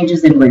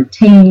in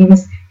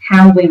routines,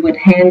 how we would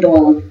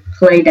handle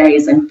play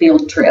days and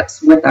field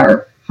trips with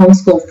our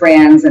homeschool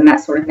friends and that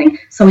sort of thing.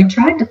 So we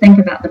tried to think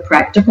about the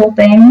practical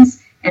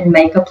things and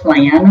make a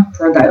plan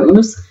for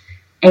those.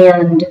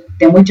 And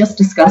then we just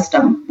discussed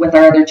them with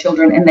our other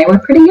children, and they were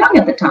pretty young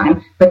at the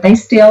time, but they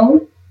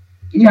still,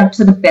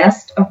 to the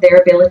best of their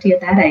ability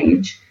at that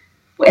age.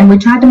 And we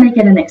tried to make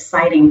it an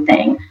exciting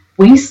thing.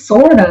 We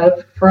sort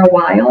of, for a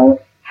while,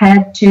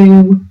 had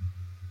to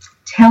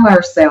tell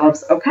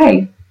ourselves,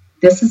 okay,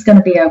 this is going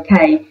to be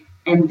okay.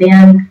 And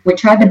then we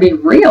tried to be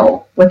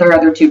real with our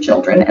other 2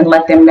 children and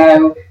let them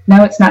know,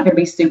 no, it's not going to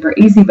be super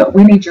easy, but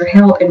we need your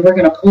help, and we're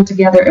going to pull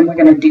together and we're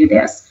going to do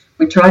this.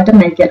 We tried to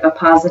make it a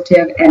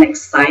positive and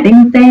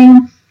exciting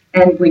thing,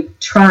 and we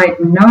tried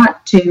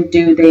not to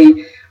do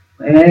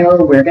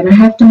we're going to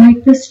have to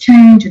make this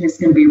change and it's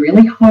going to be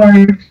really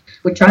hard.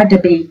 We tried to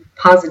be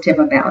positive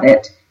about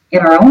it in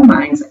our own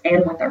minds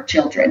and with our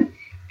children.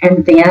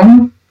 And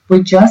then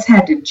we just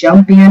had to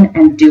jump in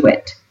and do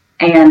it.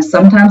 And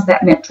sometimes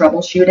that meant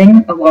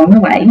troubleshooting along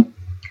the way.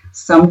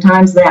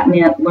 Sometimes that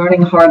meant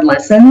learning hard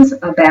lessons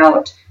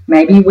about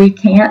maybe we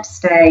can't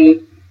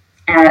stay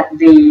at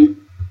the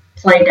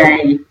play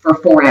day for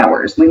 4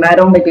 hours. We might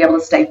only be able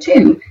to stay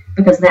 2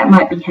 because that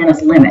might be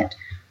Hannah's limit.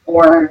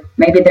 Or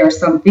maybe there are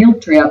some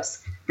field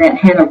trips that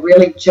Hannah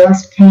really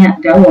just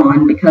can't go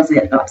on because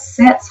it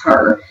upsets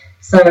her.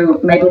 So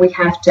maybe we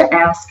have to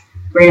ask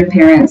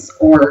grandparents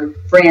or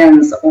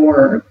friends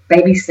or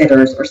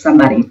babysitters or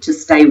somebody to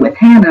stay with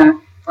Hannah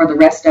for the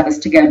rest of us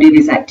to go do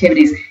these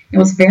activities. It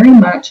was very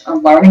much a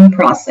learning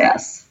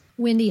process.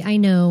 Wendy, I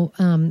know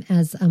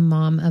as a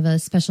mom of a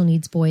special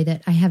needs boy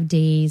that I have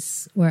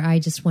days where I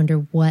just wonder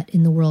what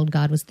in the world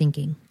God was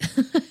thinking.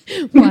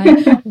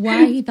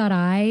 why he thought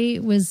I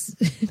was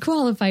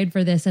qualified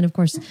for this. And of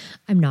course,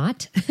 I'm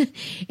not.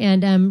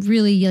 And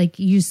really, like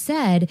you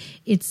said,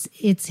 it's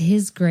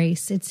his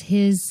grace. It's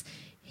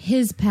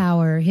his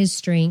power, his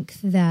strength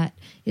that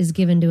is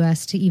given to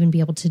us to even be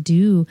able to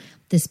do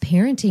this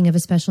parenting of a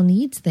special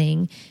needs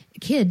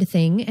kid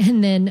thing.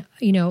 And then,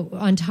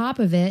 on top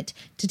of it,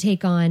 to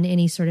take on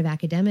any sort of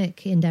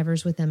academic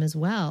endeavors with them as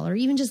well, or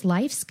even just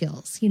life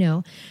skills,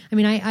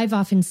 I've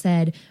often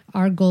said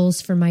our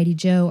goals for Mighty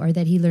Joe are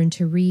that he learn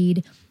to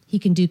read, he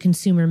can do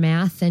consumer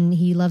math and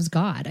he loves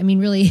God. I mean,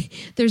 really,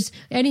 there's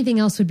anything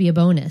else would be a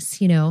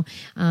bonus,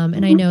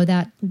 and I know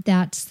that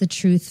that's the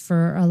truth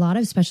for a lot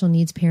of special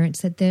needs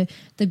parents, that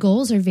the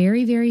goals are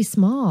very, very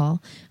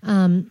small,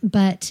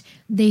 but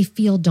they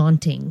feel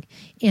daunting.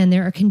 And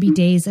there can be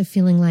days of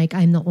feeling like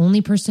I'm the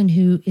only person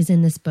who is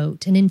in this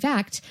boat. And in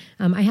fact,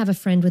 I have a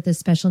friend with a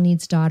special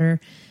needs daughter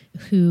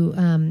who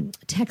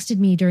texted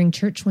me during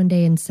church one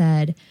day and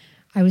said,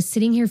 I was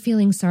sitting here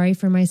feeling sorry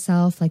for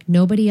myself, like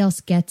nobody else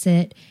gets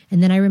it.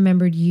 And then I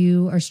remembered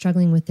you are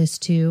struggling with this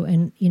too.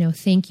 And,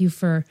 thank you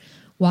for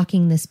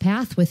walking this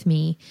path with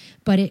me.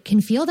 But it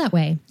can feel that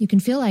way. You can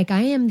feel like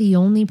I am the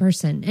only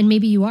person, and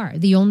maybe you are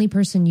the only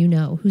person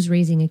who's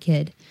raising a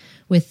kid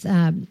with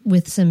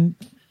some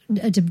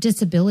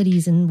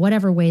disabilities in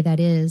whatever way that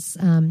is.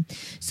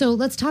 So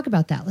let's talk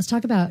about that. Let's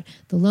talk about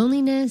the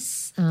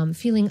loneliness,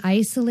 feeling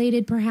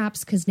isolated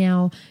perhaps because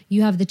now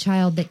you have the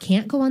child that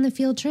can't go on the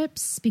field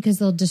trips because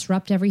they'll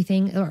disrupt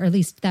everything, or at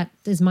least that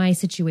is my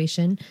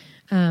situation.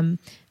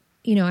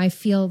 I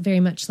feel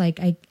very much like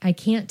I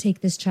can't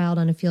take this child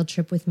on a field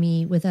trip with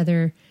me with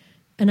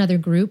another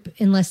group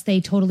unless they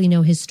totally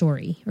know his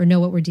story or know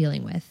what we're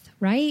dealing with,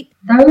 right?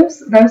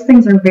 Those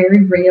things are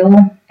very real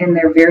and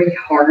they're very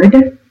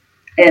hard.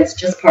 It's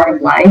just part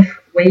of life.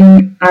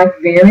 I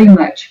very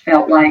much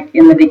felt like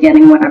in the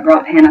beginning when I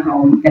brought Hannah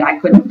home that I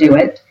couldn't do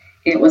it.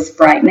 It was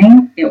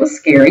frightening. It was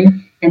scary.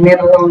 And then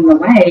along the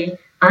way,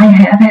 I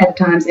have had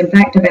times, in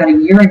fact, about a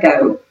year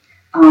ago,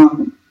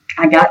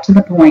 I got to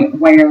the point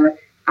where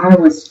I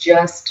was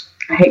just,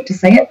 I hate to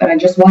say it, but I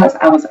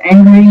was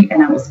angry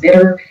and I was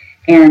bitter.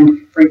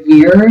 And for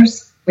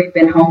years, we've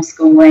been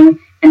homeschooling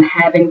and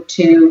having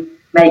to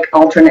make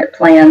alternate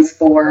plans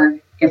for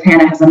if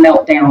Hannah has a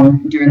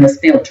meltdown during this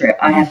field trip,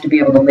 I have to be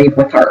able to leave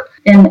with her.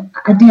 And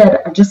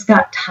I just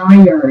got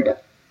tired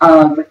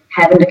of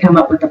having to come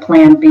up with a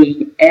plan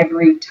B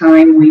every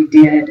time we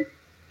did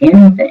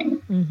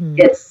anything. Mm-hmm.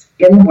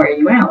 It'll wear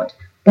you out.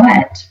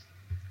 But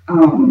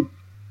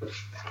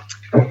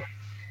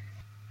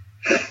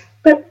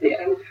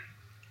then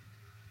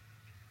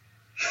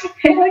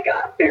Hannah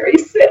got very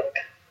sick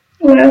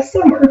last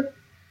summer.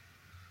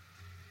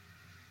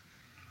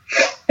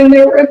 And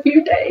there were a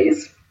few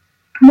days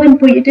when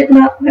we did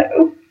not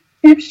know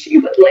if she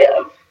would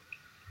live.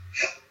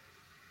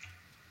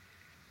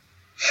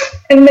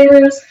 And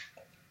there's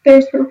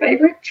her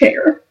favorite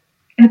chair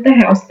at the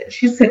house that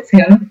she sits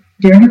in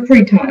during her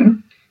free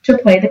time to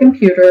play the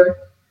computer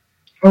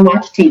or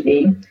watch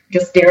TV,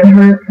 just during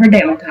her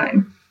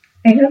downtime.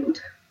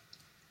 And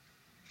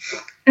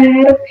I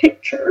had a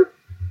picture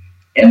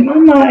in my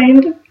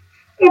mind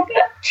of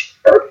that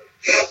chair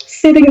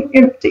sitting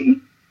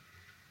empty.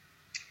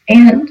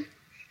 And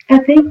I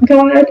think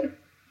God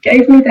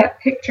gave me that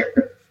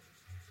picture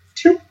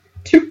to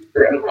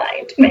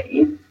remind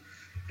me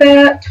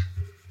that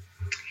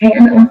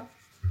Hannah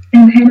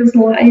and Hannah's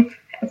life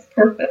has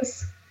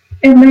purpose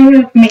and they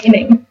have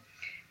meaning.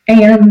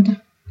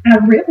 And I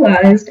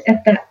realized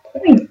at that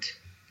point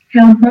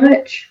how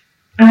much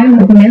I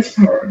would miss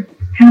her,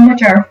 how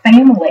much our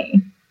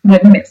family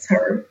would miss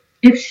her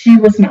if she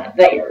was not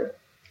there.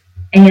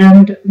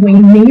 And we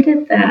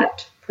needed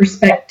that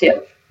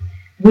perspective.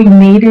 We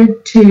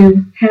needed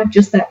to have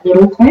just that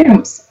little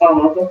glimpse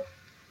of,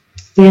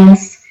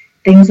 yes,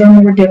 things are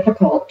more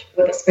difficult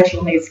with a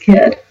special needs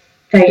kid.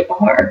 They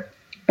are.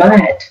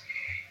 But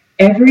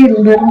every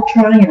little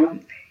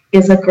triumph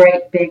is a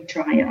great big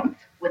triumph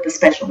with a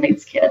special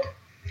needs kid.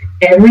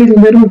 Every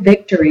little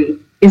victory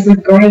is a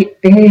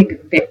great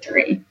big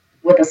victory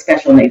with a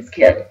special needs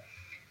kid.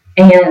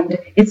 And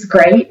it's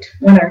great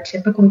when our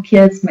typical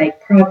kids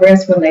make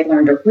progress, when they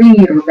learn to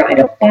read or ride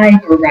a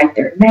bike or write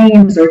their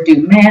names or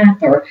do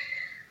math or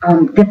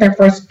get their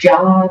first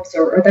jobs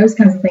or those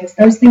kinds of things.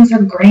 Those things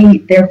are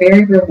great. They're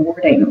very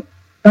rewarding.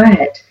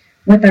 But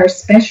with our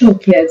special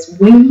kids,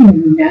 we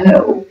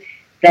know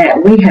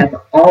that we have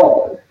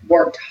all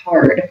worked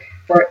hard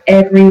for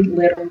every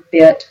little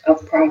bit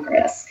of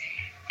progress.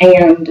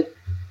 And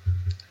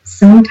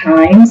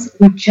sometimes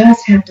we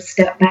just have to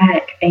step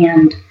back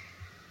and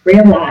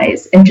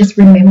realize and just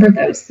remember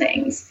those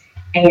things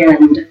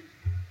and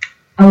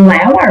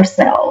allow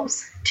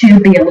ourselves to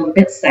be a little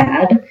bit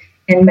sad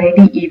and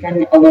maybe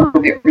even a little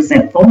bit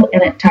resentful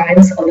and at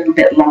times a little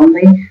bit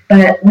lonely,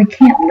 but we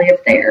can't live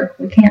there.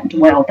 We can't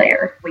dwell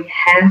there. We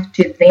have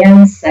to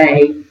then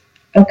say,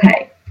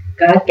 okay,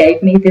 God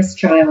gave me this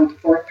child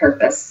for a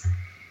purpose.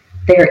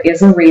 There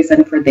is a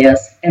reason for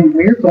this, and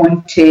we're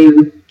going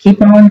to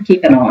keep on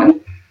keeping on.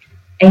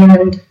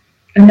 And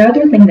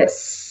another thing that's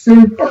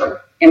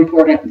super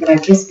important that I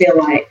just feel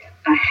like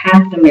I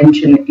have to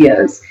mention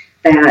is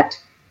that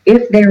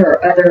if there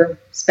are other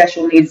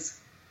special needs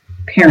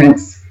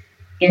parents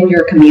in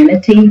your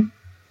community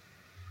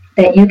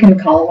that you can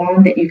call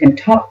on, that you can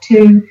talk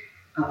to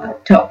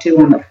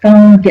on the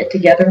phone, get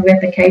together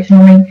with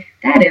occasionally,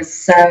 that is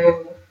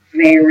so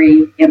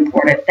very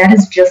important. That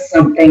is just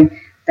something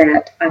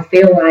that I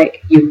feel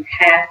like you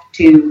have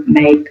to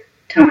make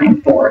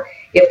time for.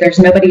 If there's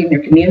nobody in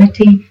your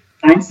community,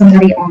 find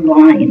somebody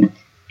online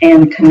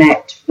and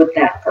connect with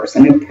that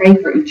person and pray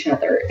for each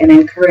other and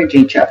encourage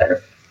each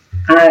other.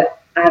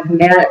 I've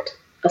met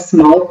a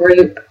small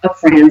group of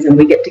friends, and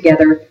we get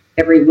together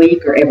every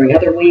week or every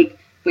other week.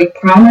 We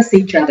promise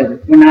each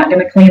other we're not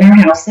going to clean our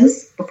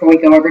houses before we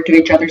go over to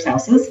each other's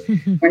houses.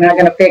 We're not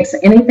going to fix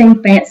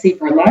anything fancy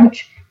for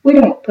lunch. We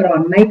don't put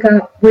on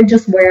makeup. We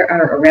just wear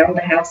our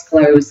around-the-house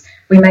clothes.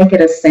 We make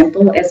it as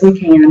simple as we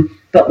can,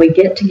 but we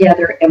get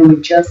together and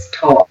we just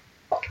talk.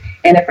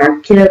 And if our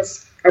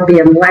kids are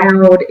being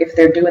loud, if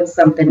they're doing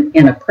something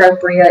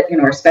inappropriate,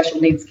 our special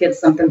needs kids,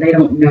 something they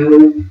don't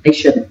know they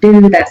shouldn't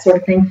do, that sort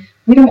of thing,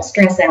 we don't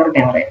stress out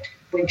about it.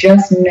 We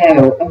just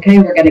know, okay,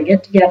 we're going to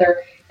get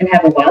together and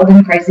have a wild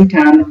and crazy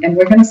time, and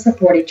we're going to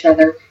support each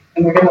other,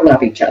 and we're going to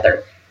love each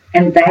other.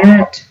 And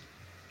that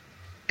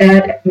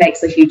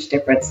makes a huge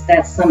difference.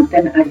 That's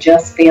something I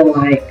just feel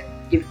like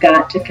you've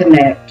got to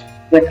connect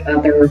with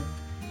other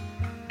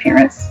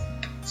parents.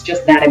 It's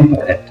just that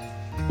important.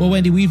 Well,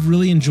 Wendy, we've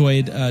really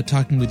enjoyed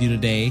talking with you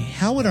today.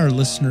 How would our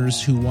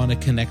listeners who want to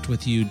connect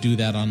with you do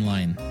that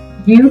online?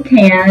 You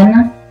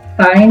can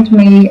find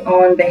me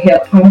on the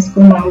HIP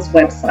Homeschool Moms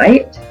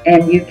website,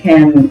 and you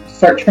can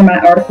search for my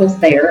articles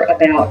there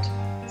about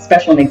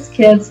special needs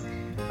kids.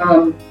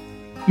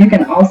 You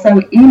can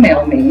also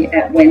email me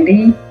at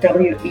Wendy,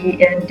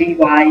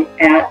 WENDY,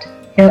 at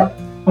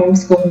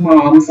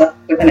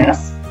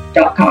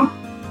hiphomeschoolmoms.com.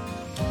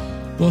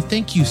 Well,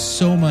 thank you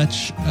so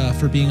much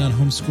for being on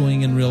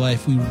Homeschooling in Real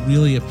Life. We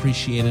really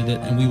appreciated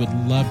it, and we would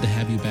love to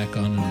have you back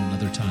on at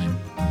another time.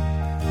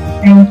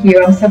 Thank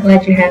you. I'm so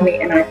glad you had me,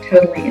 and I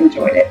totally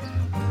enjoyed it.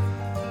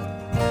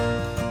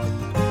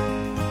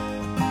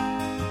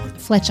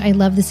 Fletch, I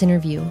love this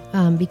interview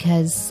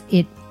because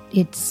it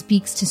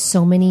speaks to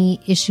so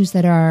many issues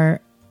that are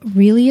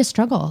really a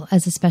struggle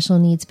as a special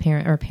needs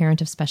parent or a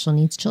parent of special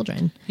needs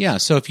children. Yeah,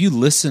 so if you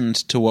listened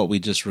to what we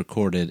just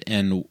recorded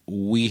and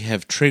we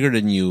have triggered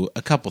in you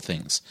a couple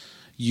things,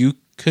 you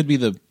could be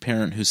the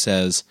parent who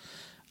says,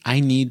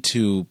 I need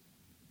to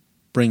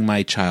bring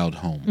my child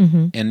home.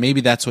 Mm-hmm. And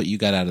maybe that's what you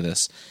got out of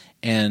this,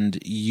 and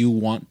you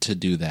want to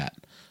do that.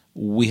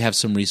 We have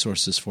some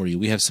resources for you.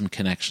 We have some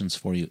connections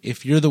for you.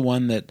 If you're the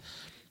one that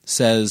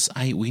says,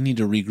 we need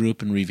to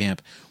regroup and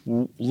revamp,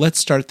 let's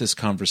start this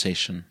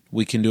conversation.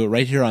 We can do it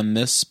right here on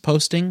this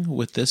posting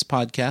with this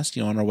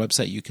podcast. On our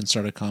website, you can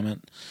start a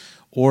comment.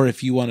 Or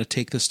if you want to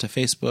take this to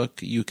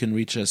Facebook, you can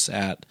reach us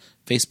at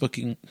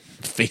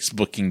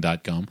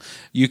Facebooking.com.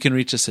 You can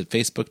reach us at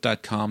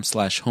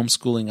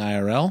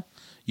Facebook.com/homeschoolingirl.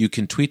 You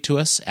can tweet to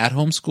us at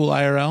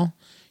homeschoolirl.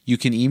 You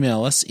can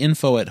email us,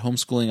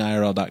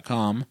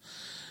 info@homeschoolingirl.com.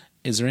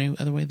 Is there any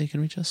other way they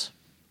can reach us?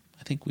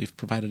 I think we've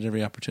provided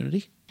every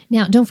opportunity.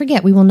 Now, don't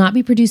forget, we will not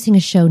be producing a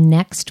show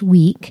next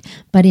week,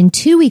 but in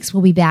 2 weeks,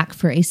 we'll be back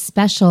for a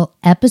special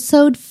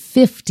episode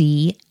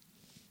 50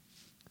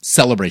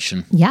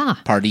 celebration. Yeah.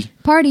 Party.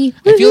 I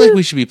feel like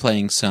we should be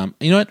playing some.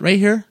 You know what? Right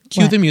here.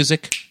 Cue the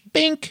music.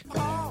 Bink.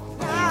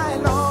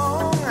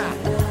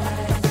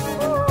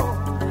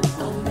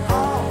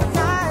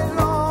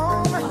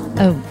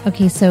 Oh,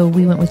 okay, so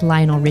we went with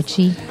Lionel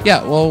Richie.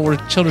 Yeah, well, we're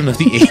children of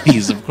the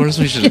 80s. Of course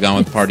we should have gone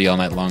with Party All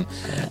Night Long.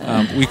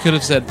 We could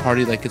have said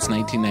Party Like It's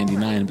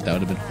 1999, but that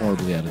would have been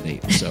horribly out of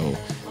date. So,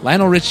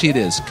 Lionel Richie it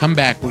is. Come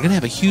back. We're going to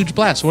have a huge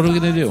blast. What are we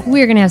going to do?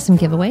 We're going to have some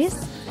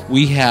giveaways.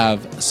 We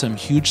have some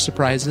huge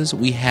surprises.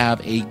 We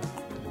have a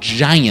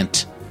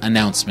giant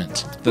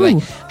announcement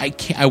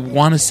that I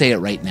want to say it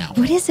right now.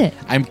 What is it?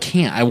 I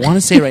can't. I want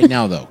to say it right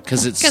now, though,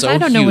 because it's so huge. I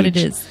don't know what it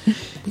is.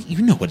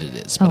 You know what it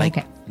is. But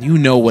okay. You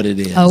know what it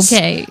is.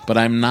 Okay. But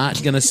I'm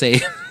not going to say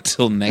it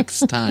until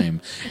next time.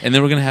 And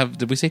then we're going to have,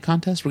 did we say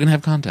contest? We're going to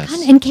have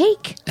contests. And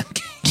cake.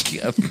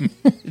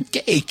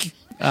 Cake.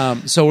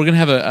 So we're going to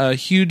have a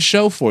huge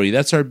show for you.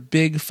 That's our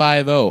big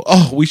 5-0.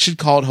 Oh, we should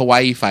call it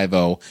Hawaii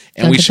 5-0.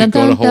 And we should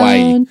go to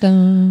Hawaii.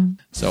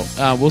 So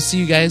we'll see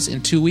you guys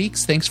in 2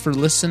 weeks. Thanks for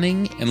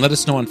listening. And let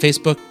us know on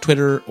Facebook,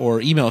 Twitter,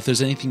 or email if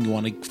there's anything you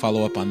want to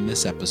follow up on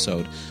this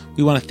episode.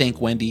 We want to thank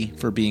Wendy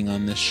for being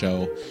on this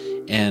show.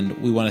 And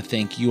we want to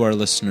thank you, our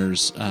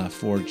listeners,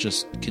 for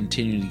just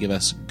continuing to give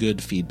us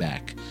good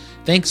feedback.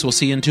 Thanks. We'll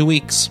see you in 2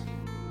 weeks.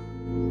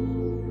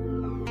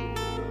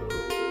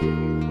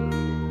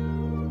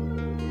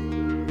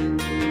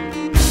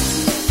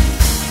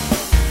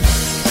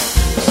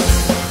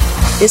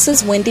 This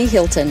is Wendy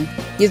Hilton.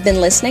 You've been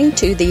listening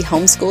to the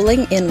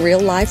Homeschooling in Real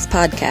Life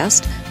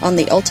podcast on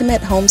the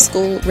Ultimate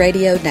Homeschool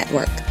Radio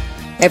Network.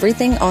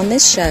 Everything on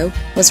this show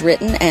was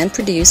written and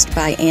produced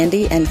by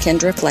Andy and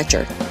Kendra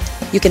Fletcher.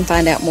 You can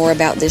find out more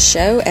about this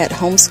show at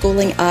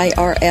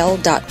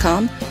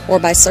homeschoolingirl.com or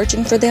by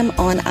searching for them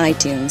on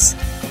iTunes.